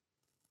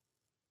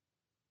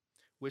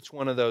 Which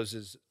one of those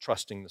is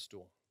trusting the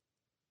stool?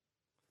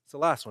 It's the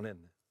last one, isn't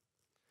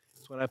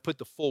it? when I put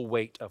the full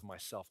weight of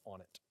myself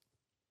on it.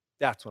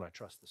 That's when I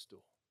trust the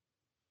stool.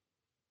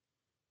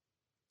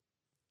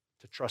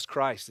 To trust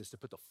Christ is to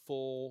put the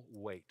full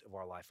weight of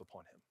our life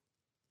upon him.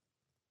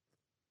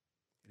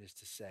 It is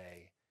to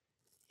say,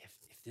 if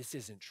this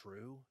isn't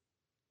true,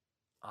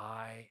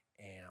 I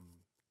am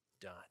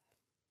done.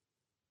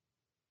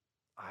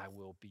 I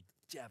will be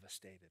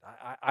devastated.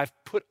 I've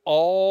put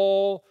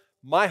all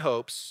my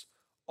hopes,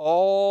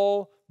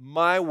 all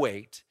my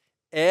weight,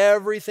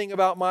 everything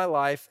about my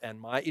life and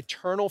my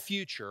eternal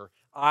future,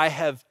 I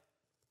have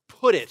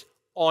put it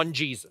on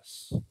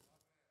Jesus.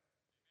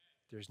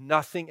 There's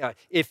nothing,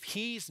 if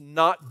he's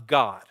not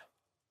God,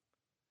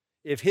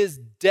 if his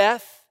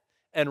death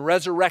and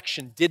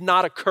resurrection did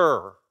not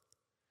occur,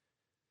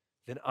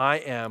 then I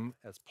am,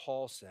 as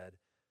Paul said,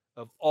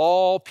 of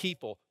all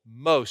people,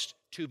 most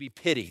to be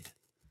pitied.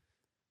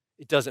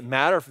 It doesn't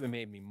matter if it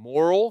made me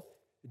moral.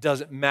 It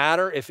doesn't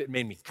matter if it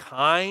made me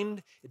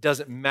kind. It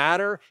doesn't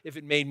matter if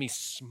it made me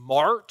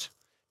smart.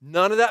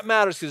 None of that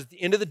matters because at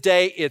the end of the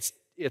day, it's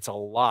a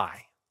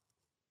lie.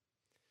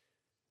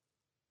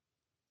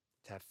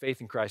 To have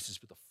faith in Christ is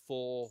to put the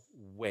full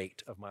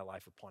weight of my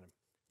life upon him.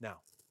 Now,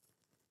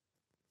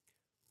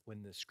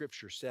 when the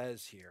scripture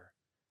says here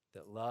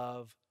that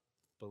love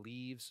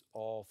believes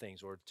all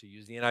things, or to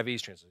use the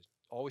NIV's translation,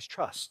 always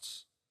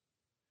trusts,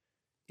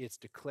 it's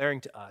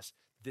declaring to us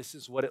this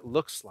is what it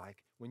looks like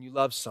when you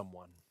love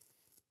someone.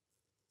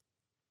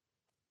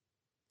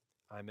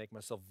 I make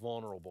myself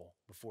vulnerable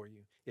before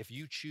you. If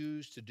you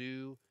choose to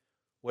do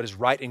what is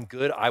right and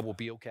good, I will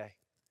be okay.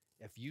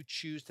 If you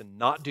choose to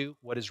not do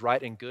what is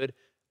right and good,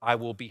 I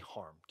will be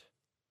harmed.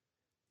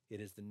 It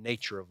is the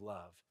nature of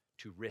love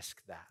to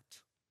risk that.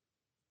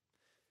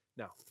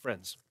 Now,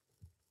 friends,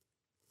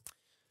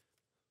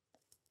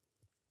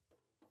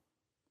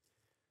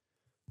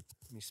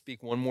 let me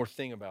speak one more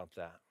thing about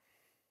that.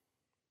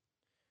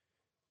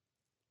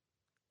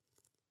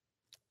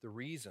 The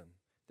reason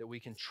that we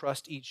can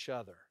trust each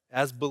other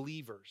as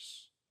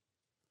believers,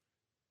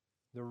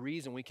 the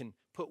reason we can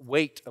put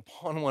weight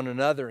upon one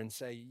another and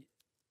say,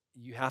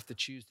 you have to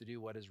choose to do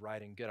what is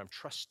right and good. I'm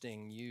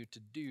trusting you to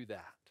do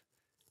that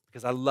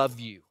because I love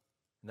you.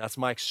 And that's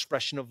my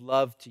expression of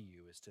love to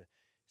you, is to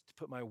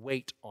put my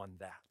weight on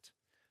that.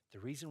 The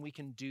reason we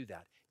can do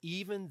that,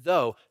 even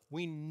though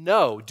we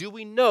know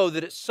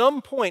that at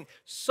some point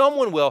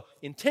someone will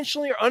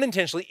intentionally or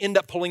unintentionally end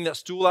up pulling that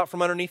stool out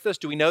from underneath us?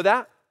 Do we know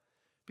that?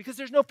 Because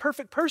there's no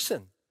perfect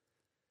person.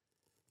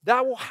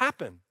 That will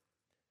happen.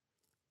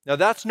 Now,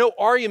 that's no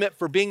argument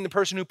for being the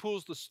person who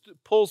pulls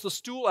the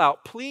stool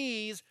out.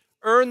 Please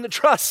earn the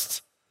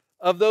trust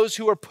of those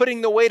who are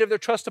putting the weight of their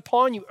trust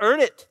upon you. Earn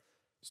it.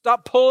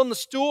 Stop pulling the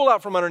stool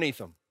out from underneath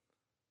them.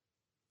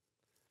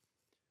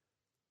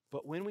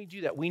 But when we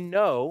do that, we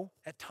know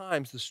at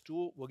times the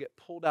stool will get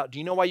pulled out. Do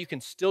you know why you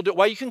can still do it?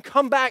 Why you can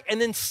come back and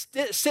then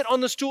sit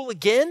on the stool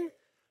again?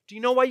 Do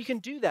you know why you can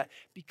do that?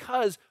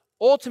 Because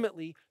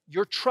ultimately,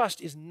 your trust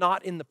is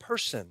not in the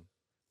person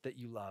that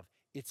you love.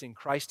 It's in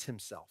Christ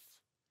himself.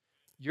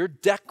 Your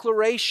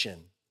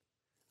declaration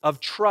of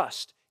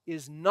trust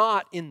is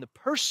not in the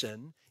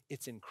person,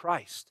 it's in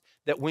Christ.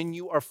 That when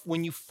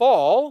you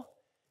fall,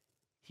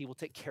 he will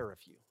take care of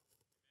you.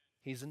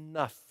 He's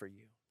enough for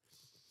you.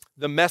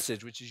 The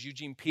Message, which is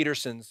Eugene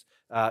Peterson's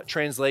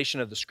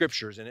translation of the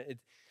scriptures, and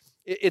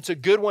it's a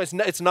good one.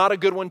 It's not a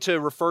good one to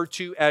refer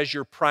to as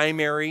your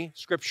primary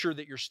scripture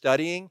that you're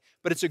studying,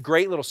 but it's a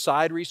great little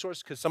side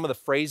resource because some of the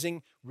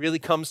phrasing really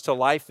comes to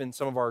life in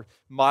some of our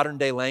modern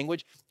day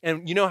language.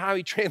 And you know how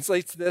he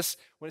translates this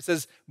when it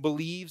says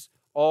believes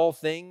all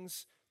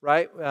things,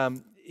 right?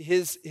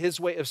 His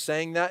way of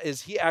saying that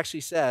is he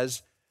actually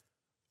says,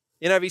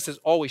 NIV says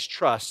always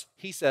trust.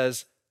 He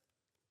says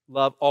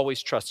love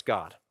always trusts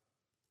God.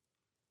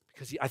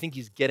 Because I think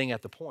he's getting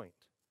at the point.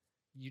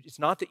 It's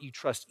not that you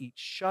trust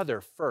each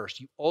other first.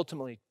 You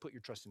ultimately put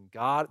your trust in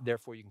God.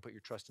 Therefore, you can put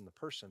your trust in the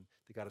person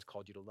that God has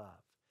called you to love.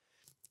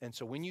 And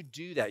so when you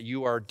do that,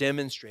 you are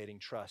demonstrating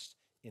trust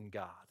in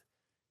God,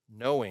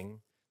 knowing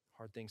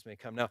hard things may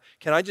come. Now,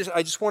 I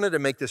just wanted to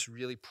make this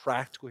really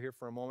practical here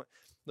for a moment.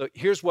 Look,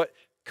 here's what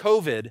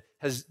COVID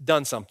has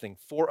done something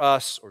for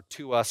us or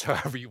to us,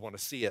 however you want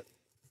to see it.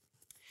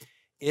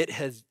 It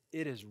has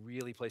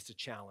really placed a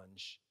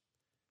challenge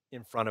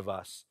in front of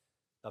us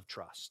of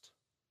trust.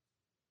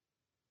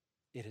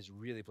 It has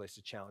really placed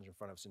a challenge in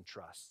front of us in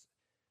trust.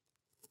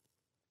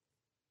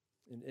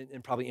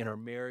 And probably in our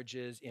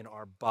marriages, in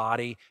our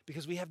body,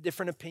 because we have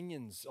different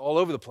opinions all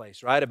over the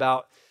place, right?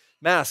 About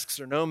masks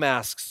or no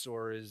masks,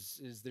 or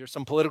is there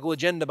some political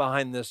agenda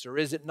behind this, or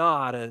is it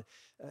not?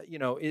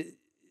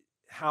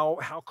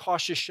 How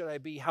cautious should I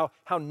be? How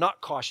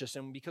not cautious?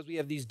 And because we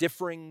have these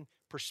differing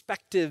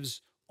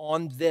perspectives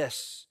on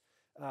this,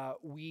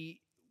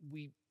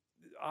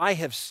 I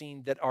have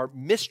seen that our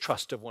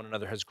mistrust of one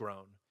another has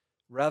grown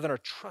rather than our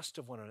trust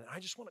of one another. I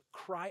just want to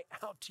cry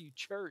out to you,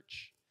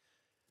 church.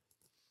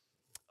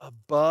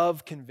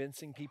 Above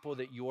convincing people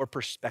that your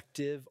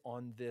perspective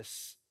on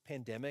this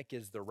pandemic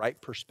is the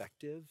right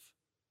perspective,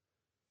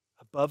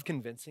 above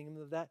convincing them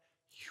of that,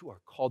 you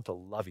are called to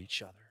love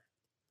each other.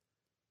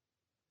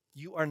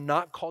 You are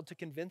not called to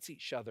convince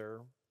each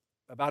other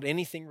about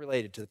anything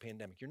related to the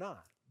pandemic. You're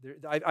not.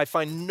 I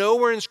find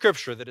nowhere in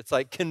Scripture that it's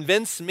like,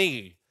 convince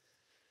me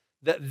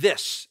that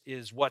this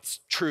is what's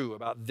true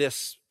about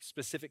this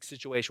specific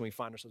situation we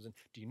find ourselves in.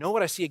 Do you know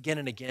what I see again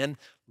and again?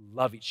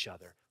 Love each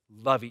other,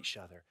 love each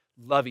other,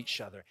 love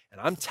each other. And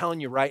I'm telling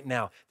you right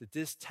now that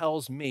this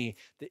tells me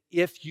that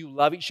if you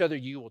love each other,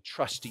 you will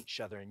trust each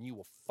other and you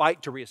will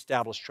fight to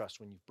reestablish trust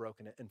when you've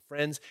broken it. And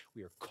friends,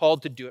 we are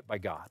called to do it by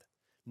God,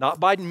 not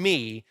by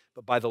me,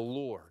 but by the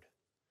Lord.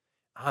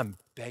 I'm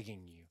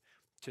begging you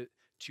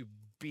to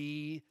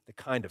be the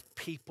kind of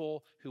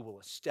people who will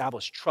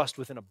establish trust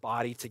within a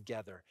body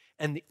together.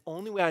 And the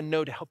only way I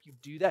know to help you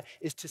do that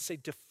is to say,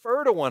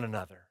 defer to one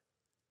another.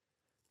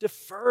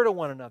 Defer to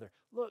one another.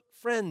 Look,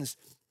 friends,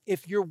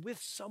 if you're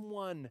with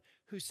someone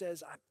who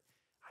says,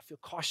 I feel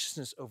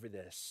cautiousness over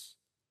this,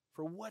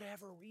 for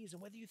whatever reason,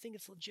 whether you think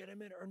it's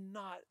legitimate or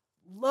not,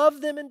 love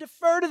them and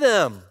defer to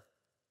them.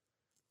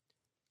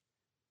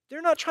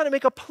 They're not trying to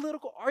make a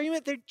political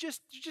argument. They're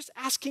just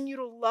asking you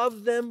to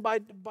love them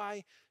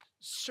by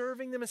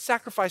serving them and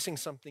sacrificing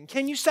something.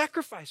 Can you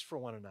sacrifice for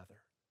one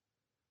another?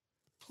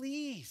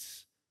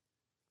 Please.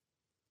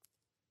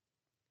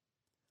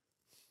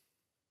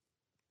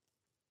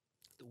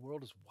 The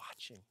world is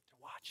watching.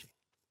 They're watching.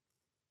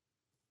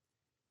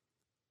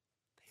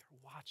 They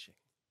are watching.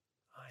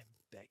 I'm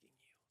begging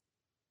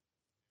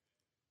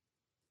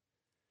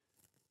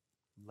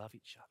you. Love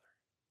each other.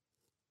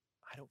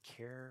 I don't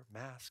care,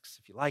 masks,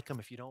 if you like them,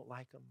 if you don't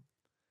like them.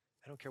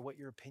 I don't care what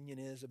your opinion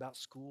is about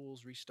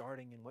schools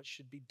restarting and what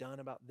should be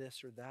done about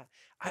this or that.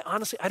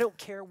 I don't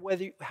care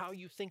how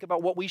you think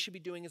about what we should be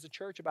doing as a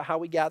church, about how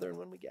we gather and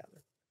when we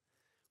gather.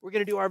 We're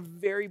going to do our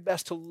very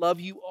best to love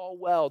you all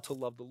well, to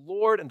love the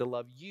Lord and to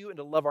love you and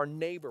to love our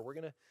neighbor. We're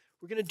going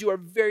to do our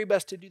very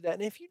best to do that.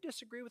 And if you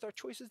disagree with our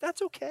choices,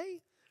 that's okay.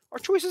 Our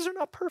choices are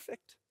not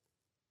perfect.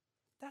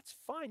 That's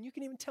fine. You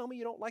can even tell me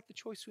you don't like the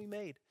choice we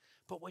made.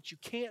 But what you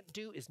can't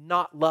do is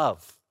not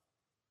love.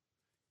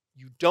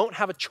 You don't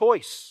have a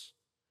choice.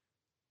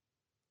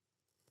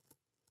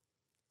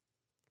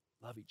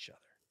 Love each other.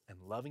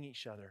 And loving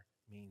each other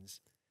means,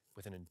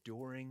 with an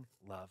enduring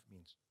love,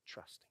 means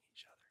trusting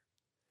each other.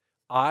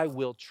 I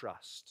will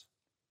trust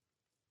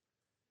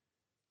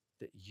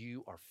that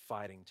you are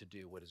fighting to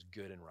do what is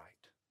good and right.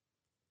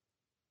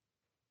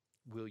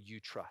 Will you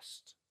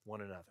trust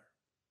one another?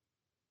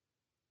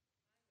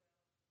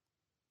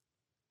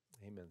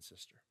 Amen,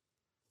 sister.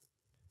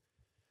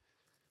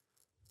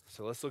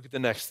 So let's look at the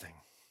next thing.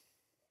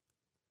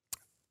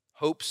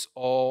 Hopes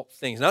all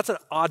things. Now that's an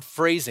odd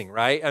phrasing,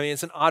 right? I mean,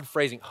 it's an odd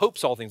phrasing.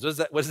 Hopes all things.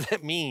 What does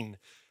that mean?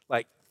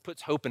 Like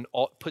puts hope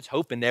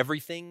in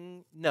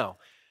everything? No.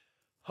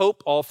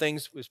 Hope all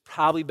things was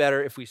probably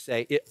better if we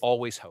say it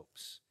always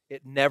hopes.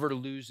 It never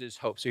loses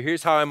hope. So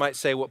here's how I might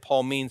say what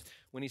Paul means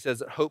when he says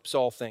that hopes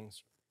all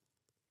things.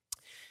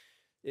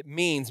 It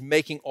means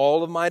making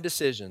all of my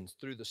decisions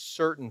through the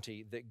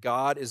certainty that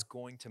God is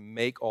going to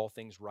make all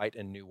things right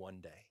and new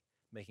one day.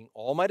 Making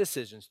all my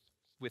decisions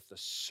with the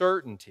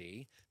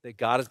certainty that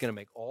God is going to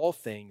make all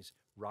things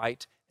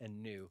right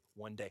and new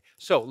one day.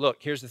 So look,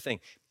 here's the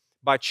thing.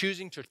 By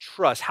choosing to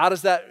trust, how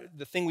does that,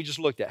 the thing we just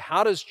looked at,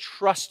 how does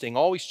trusting,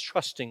 always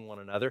trusting one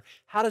another,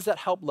 how does that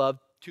help love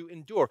to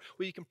endure?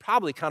 Well, you can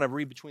probably kind of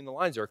read between the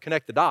lines or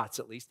connect the dots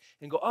at least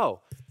and go,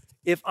 oh,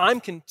 if I'm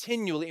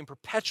continually and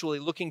perpetually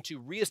looking to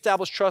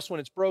reestablish trust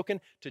when it's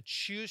broken, to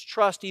choose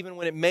trust even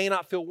when it may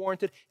not feel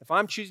warranted, if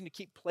I'm choosing to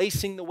keep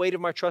placing the weight of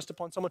my trust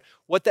upon someone,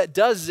 what that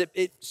does is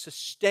it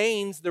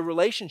sustains the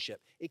relationship.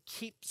 It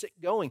keeps it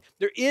going.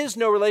 There is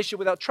no relationship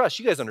without trust.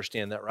 You guys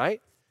understand that,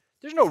 right?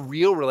 There's no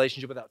real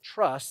relationship without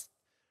trust,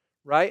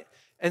 right?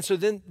 And so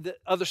then the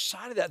other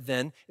side of that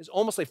then is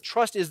almost like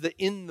trust is the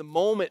in the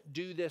moment,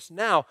 do this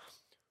now.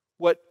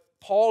 What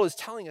Paul is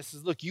telling us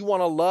is, look, you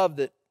want a love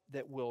that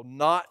will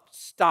not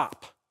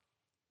stop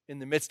in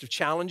the midst of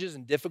challenges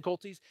and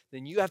difficulties,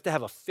 then you have to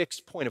have a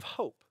fixed point of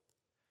hope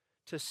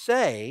to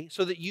say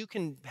so that you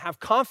can have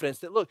confidence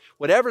that, look,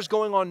 whatever's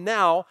going on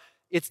now,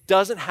 it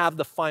doesn't have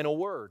the final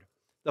word.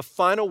 The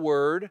final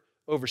word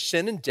over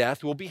sin and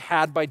death will be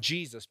had by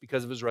Jesus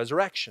because of his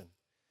resurrection.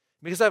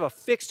 Because I have a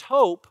fixed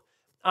hope,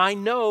 I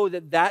know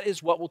that that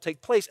is what will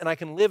take place, and I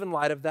can live in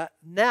light of that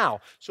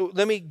now. So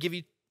let me give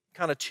you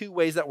kind of two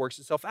ways that works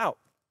itself out.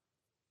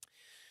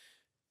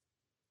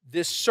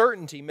 This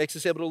certainty makes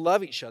us able to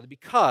love each other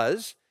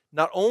because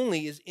not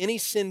only is any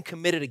sin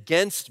committed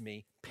against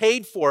me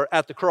paid for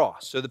at the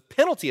cross, so the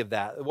penalty of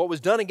that, what was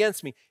done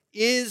against me,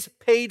 is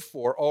paid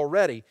for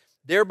already,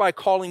 thereby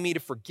calling me to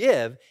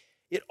forgive.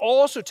 It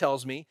also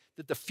tells me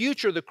that the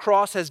future the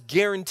cross has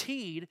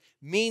guaranteed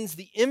means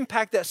the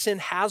impact that sin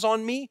has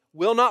on me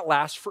will not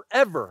last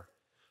forever.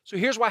 So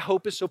here's why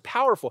hope is so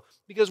powerful.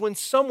 Because when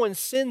someone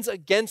sins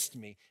against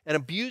me and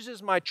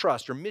abuses my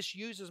trust or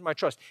misuses my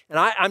trust, and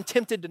I'm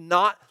tempted to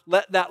not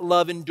let that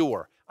love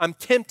endure. I'm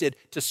tempted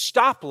to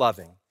stop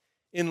loving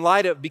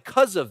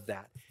because of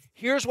that.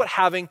 Here's what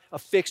having a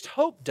fixed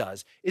hope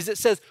does, is it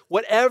says,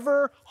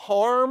 whatever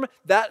harm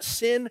that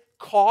sin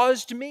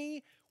caused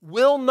me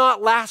will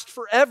not last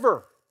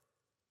forever.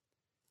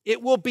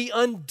 it will be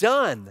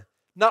undone.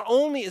 Not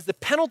only is the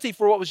penalty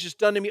for what was just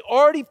done to me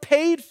already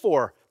paid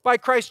for by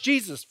Christ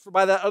Jesus,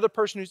 by that other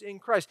person who's in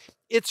Christ,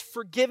 it's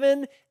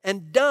forgiven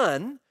and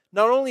done.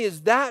 Not only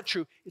is that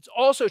true, it's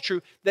also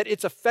true that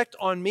its effect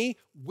on me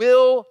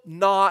will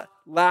not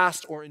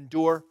last or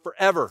endure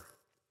forever.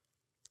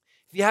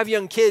 If you have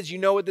young kids, you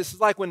know what this is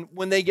like.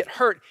 When they get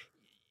hurt,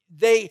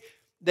 they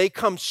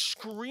come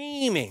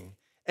screaming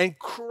and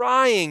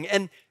crying.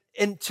 And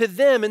to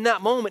them in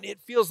that moment,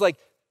 it feels like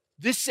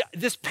this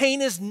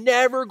pain is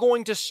never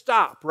going to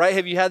stop, right?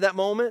 Have you had that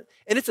moment?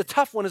 And it's a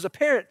tough one as a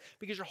parent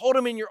because you're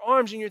holding them in your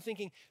arms and you're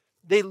thinking,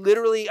 they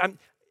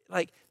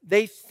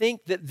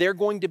think that they're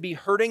going to be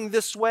hurting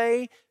this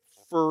way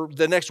for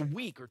the next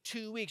week or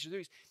 2 weeks or 3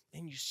 weeks.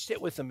 And you sit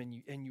with them and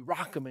you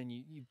rock them and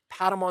you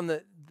pat them on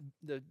the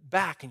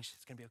back and you say,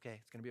 it's going to be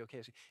okay, it's going to be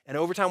okay. And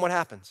over time, what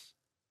happens?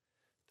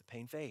 The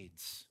pain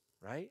fades,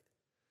 right?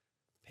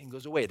 Pain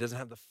goes away. It doesn't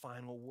have the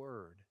final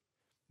word.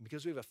 And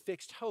because we have a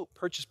fixed hope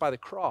purchased by the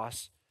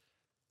cross,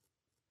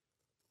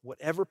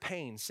 whatever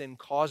pain sin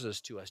causes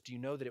to us, do you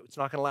know that it's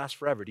not going to last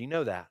forever? Do you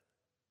know that?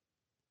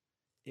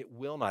 It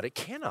will not. It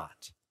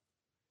cannot.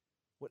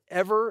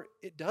 Whatever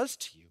it does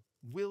to you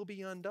will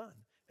be undone.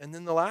 And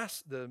then the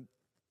last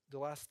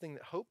thing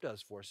that hope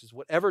does for us is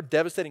whatever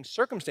devastating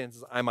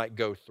circumstances I might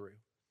go through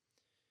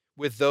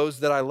with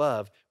those that I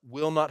love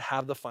will not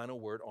have the final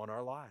word on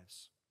our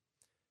lives.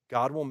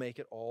 God will make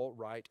it all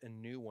right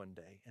and new one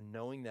day, and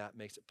knowing that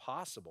makes it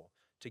possible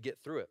to get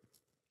through it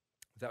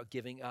without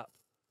giving up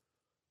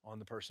on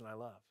the person I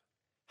love.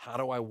 How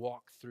do I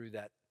walk through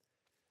that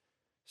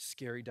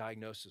scary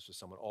diagnosis with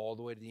someone all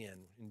the way to the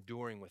end,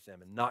 enduring with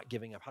them and not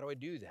giving up? How do I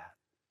do that?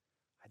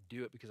 I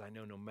do it because I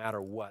know no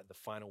matter what, the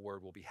final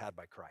word will be had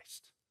by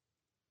Christ.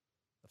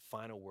 The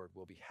final word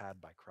will be had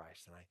by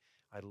Christ. And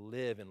I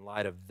live in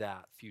light of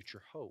that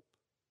future hope.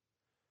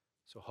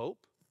 So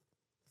hope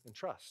and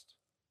trust.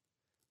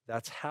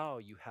 That's how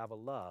you have a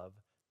love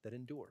that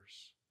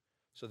endures.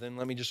 So then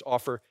let me just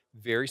offer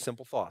very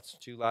simple thoughts.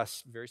 2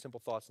 last very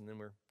simple thoughts, and then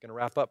we're going to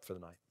wrap up for the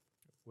night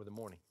or the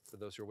morning, for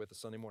those who are with us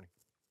Sunday morning.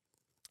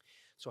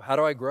 So how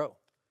do I grow?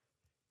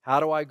 How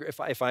do I grow?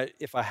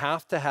 If I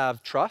have to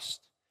have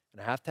trust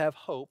and I have to have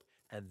hope,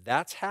 and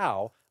that's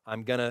how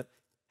I'm going to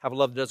have a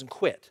love that doesn't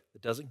quit,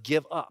 that doesn't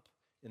give up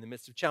in the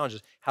midst of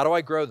challenges. How do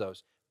I grow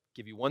those?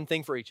 Give you one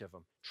thing for each of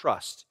them.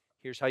 Trust.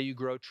 Here's how you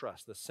grow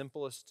trust. The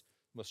simplest,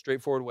 most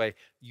straightforward way.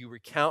 You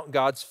recount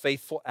God's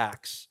faithful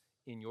acts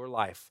in your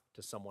life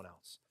to someone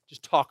else.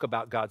 Just talk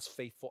about God's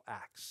faithful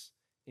acts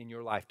in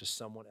your life to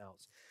someone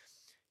else.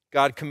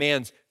 God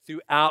commands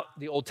throughout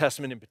the Old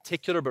Testament in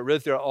particular, but really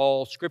throughout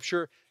all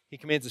Scripture, He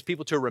commands His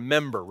people to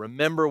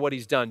remember what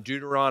He's done.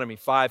 Deuteronomy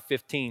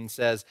 5:15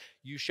 says,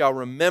 you shall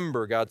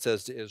remember, God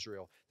says to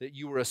Israel, that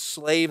you were a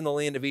slave in the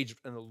land of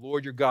Egypt, and the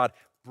Lord your God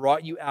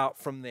brought you out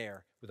from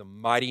there with a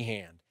mighty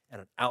hand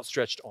and an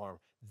outstretched arm.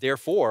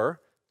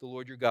 Therefore, the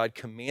Lord your God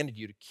commanded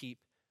you to keep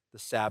the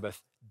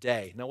Sabbath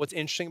day. Now, what's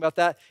interesting about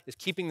that is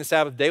keeping the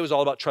Sabbath day was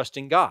all about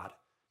trusting God.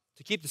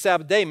 To keep the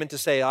Sabbath day meant to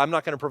say, I'm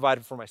not going to provide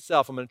it for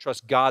myself. I'm going to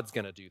trust God's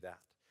going to do that.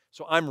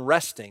 So I'm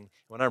resting.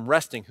 When I'm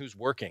resting, who's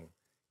working?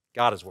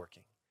 God is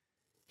working.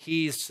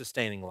 He's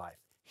sustaining life.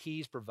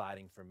 He's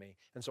providing for me.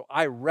 And so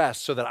I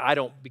rest so that I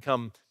don't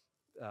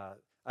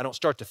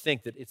start to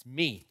think that it's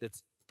me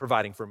that's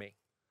providing for me,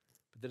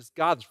 but that it's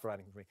God that's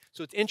providing for me.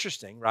 So it's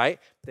interesting, right,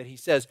 that He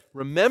says,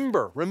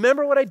 remember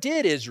what I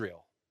did,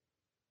 Israel.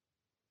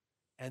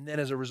 And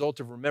then as a result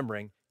of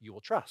remembering, you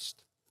will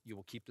trust. You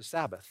will keep the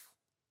Sabbath.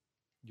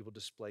 You will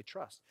display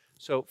trust.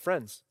 So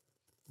friends,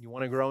 you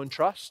want to grow in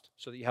trust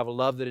so that you have a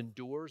love that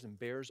endures and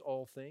bears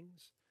all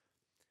things?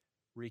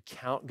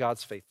 Recount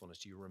God's faithfulness.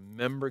 Do you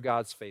remember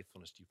God's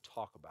faithfulness? Do you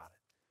talk about it?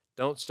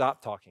 Don't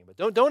stop talking about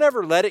it. Don't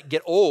ever let it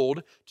get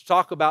old to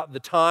talk about the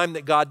time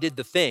that God did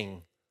the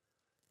thing.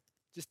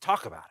 Just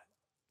talk about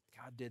it.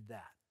 God did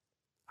that.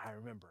 I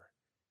remember.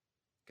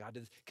 God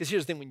did this. Because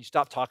here's the thing, when you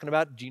stop talking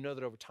about it, do you know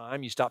that over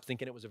time you stop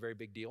thinking it was a very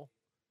big deal?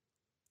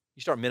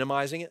 You start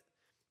minimizing it.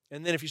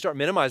 And then if you start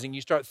minimizing,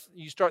 you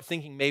start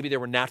thinking maybe there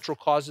were natural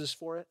causes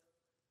for it.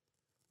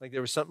 Like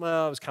there was something,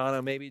 it was kind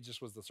of, maybe it just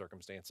was the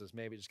circumstances.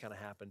 Maybe it just kind of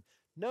happened.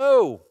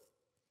 No,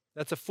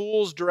 that's a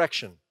fool's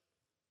direction.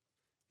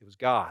 It was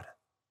God.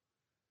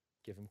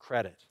 Give Him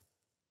credit.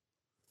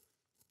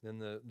 Then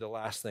the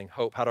last thing,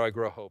 hope. How do I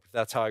grow hope? If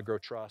that's how I grow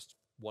trust,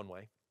 one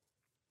way.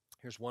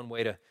 Here's one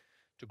way to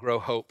grow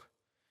hope.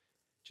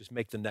 Just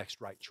make the next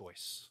right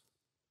choice.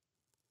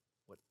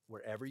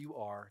 Wherever you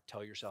are,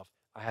 tell yourself,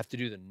 I have to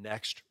do the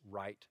next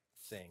right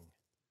thing.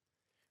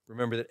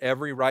 Remember that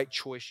every right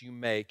choice you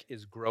make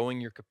is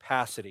growing your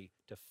capacity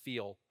to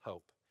feel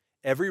hope.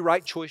 Every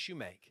right choice you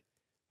make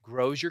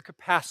grows your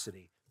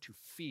capacity to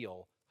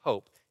feel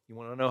hope. You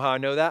want to know how I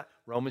know that?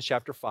 Romans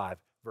chapter 5,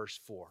 verse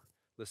 4.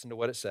 Listen to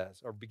what it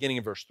says, or beginning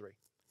in verse 3. It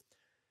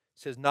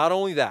says, not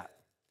only that,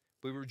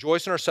 but we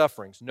rejoice in our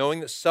sufferings, knowing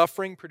that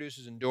suffering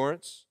produces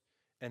endurance,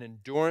 and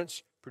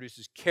endurance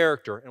produces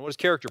character. And what does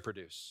character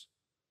produce?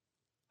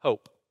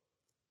 Hope.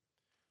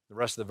 The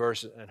rest of the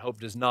verse, and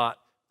hope does not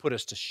put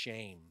us to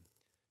shame,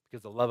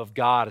 because the love of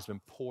God has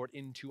been poured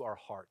into our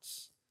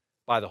hearts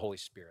by the Holy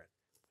Spirit,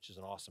 which is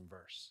an awesome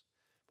verse.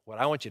 What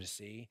I want you to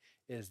see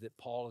is that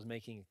Paul is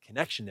making a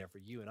connection there for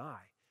you and I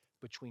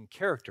between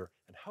character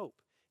and hope.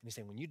 And he's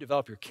saying when you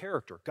develop your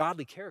character,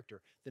 godly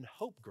character, then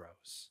hope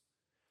grows.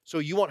 So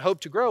you want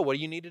hope to grow, what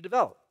do you need to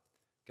develop?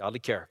 Godly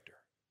character.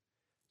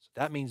 So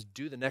that means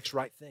do the next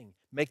right thing.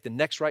 Make the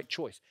next right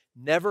choice.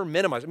 Never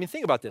minimize. I mean,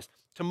 think about this.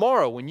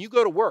 Tomorrow, when you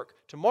go to work,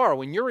 tomorrow,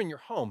 when you're in your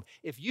home,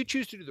 if you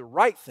choose to do the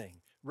right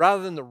thing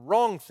rather than the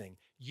wrong thing,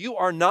 you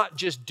are not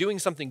just doing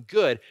something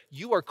good,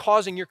 you are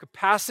causing your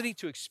capacity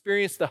to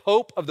experience the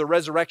hope of the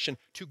resurrection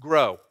to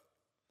grow.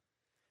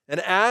 And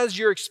as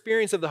your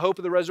experience of the hope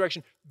of the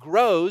resurrection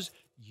grows,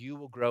 you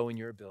will grow in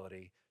your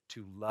ability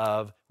to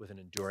love with an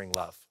enduring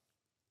love.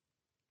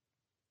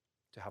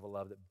 To have a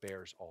love that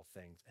bears all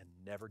things and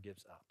never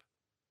gives up,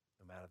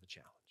 no matter the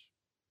challenge.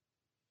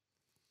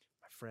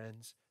 My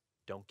friends,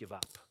 don't give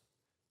up.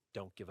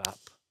 Don't give up.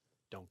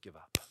 Don't give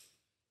up.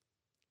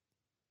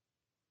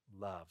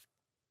 Love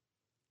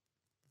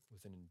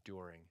with an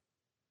enduring,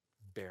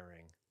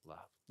 bearing love.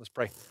 Let's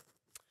pray.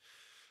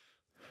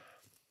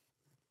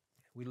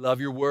 We love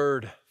your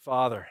word,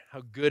 Father.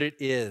 How good it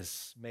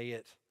is. May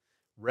it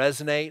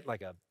resonate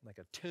like a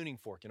tuning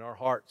fork in our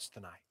hearts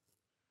tonight.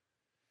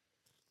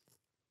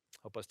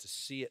 Help us to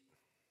see it.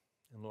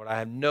 And Lord, I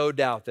have no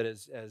doubt that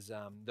as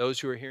those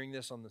who are hearing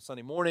this on the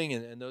Sunday morning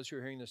and those who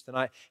are hearing this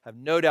tonight, have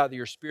no doubt that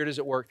your Spirit is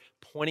at work,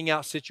 pointing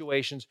out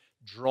situations,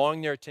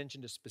 drawing their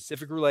attention to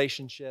specific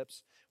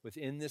relationships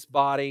within this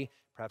body,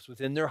 perhaps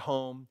within their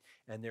home,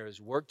 and there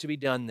is work to be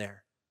done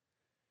there.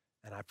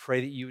 And I pray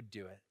that you would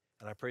do it.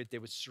 And I pray that they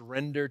would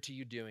surrender to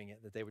you doing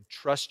it, that they would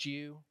trust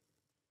you,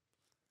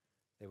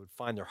 they would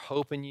find their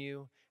hope in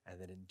you,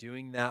 and that in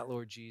doing that,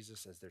 Lord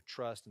Jesus, as their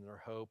trust and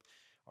their hope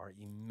are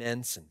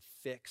immense and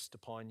fixed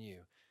upon you,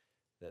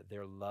 that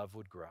their love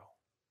would grow.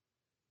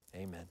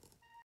 Amen.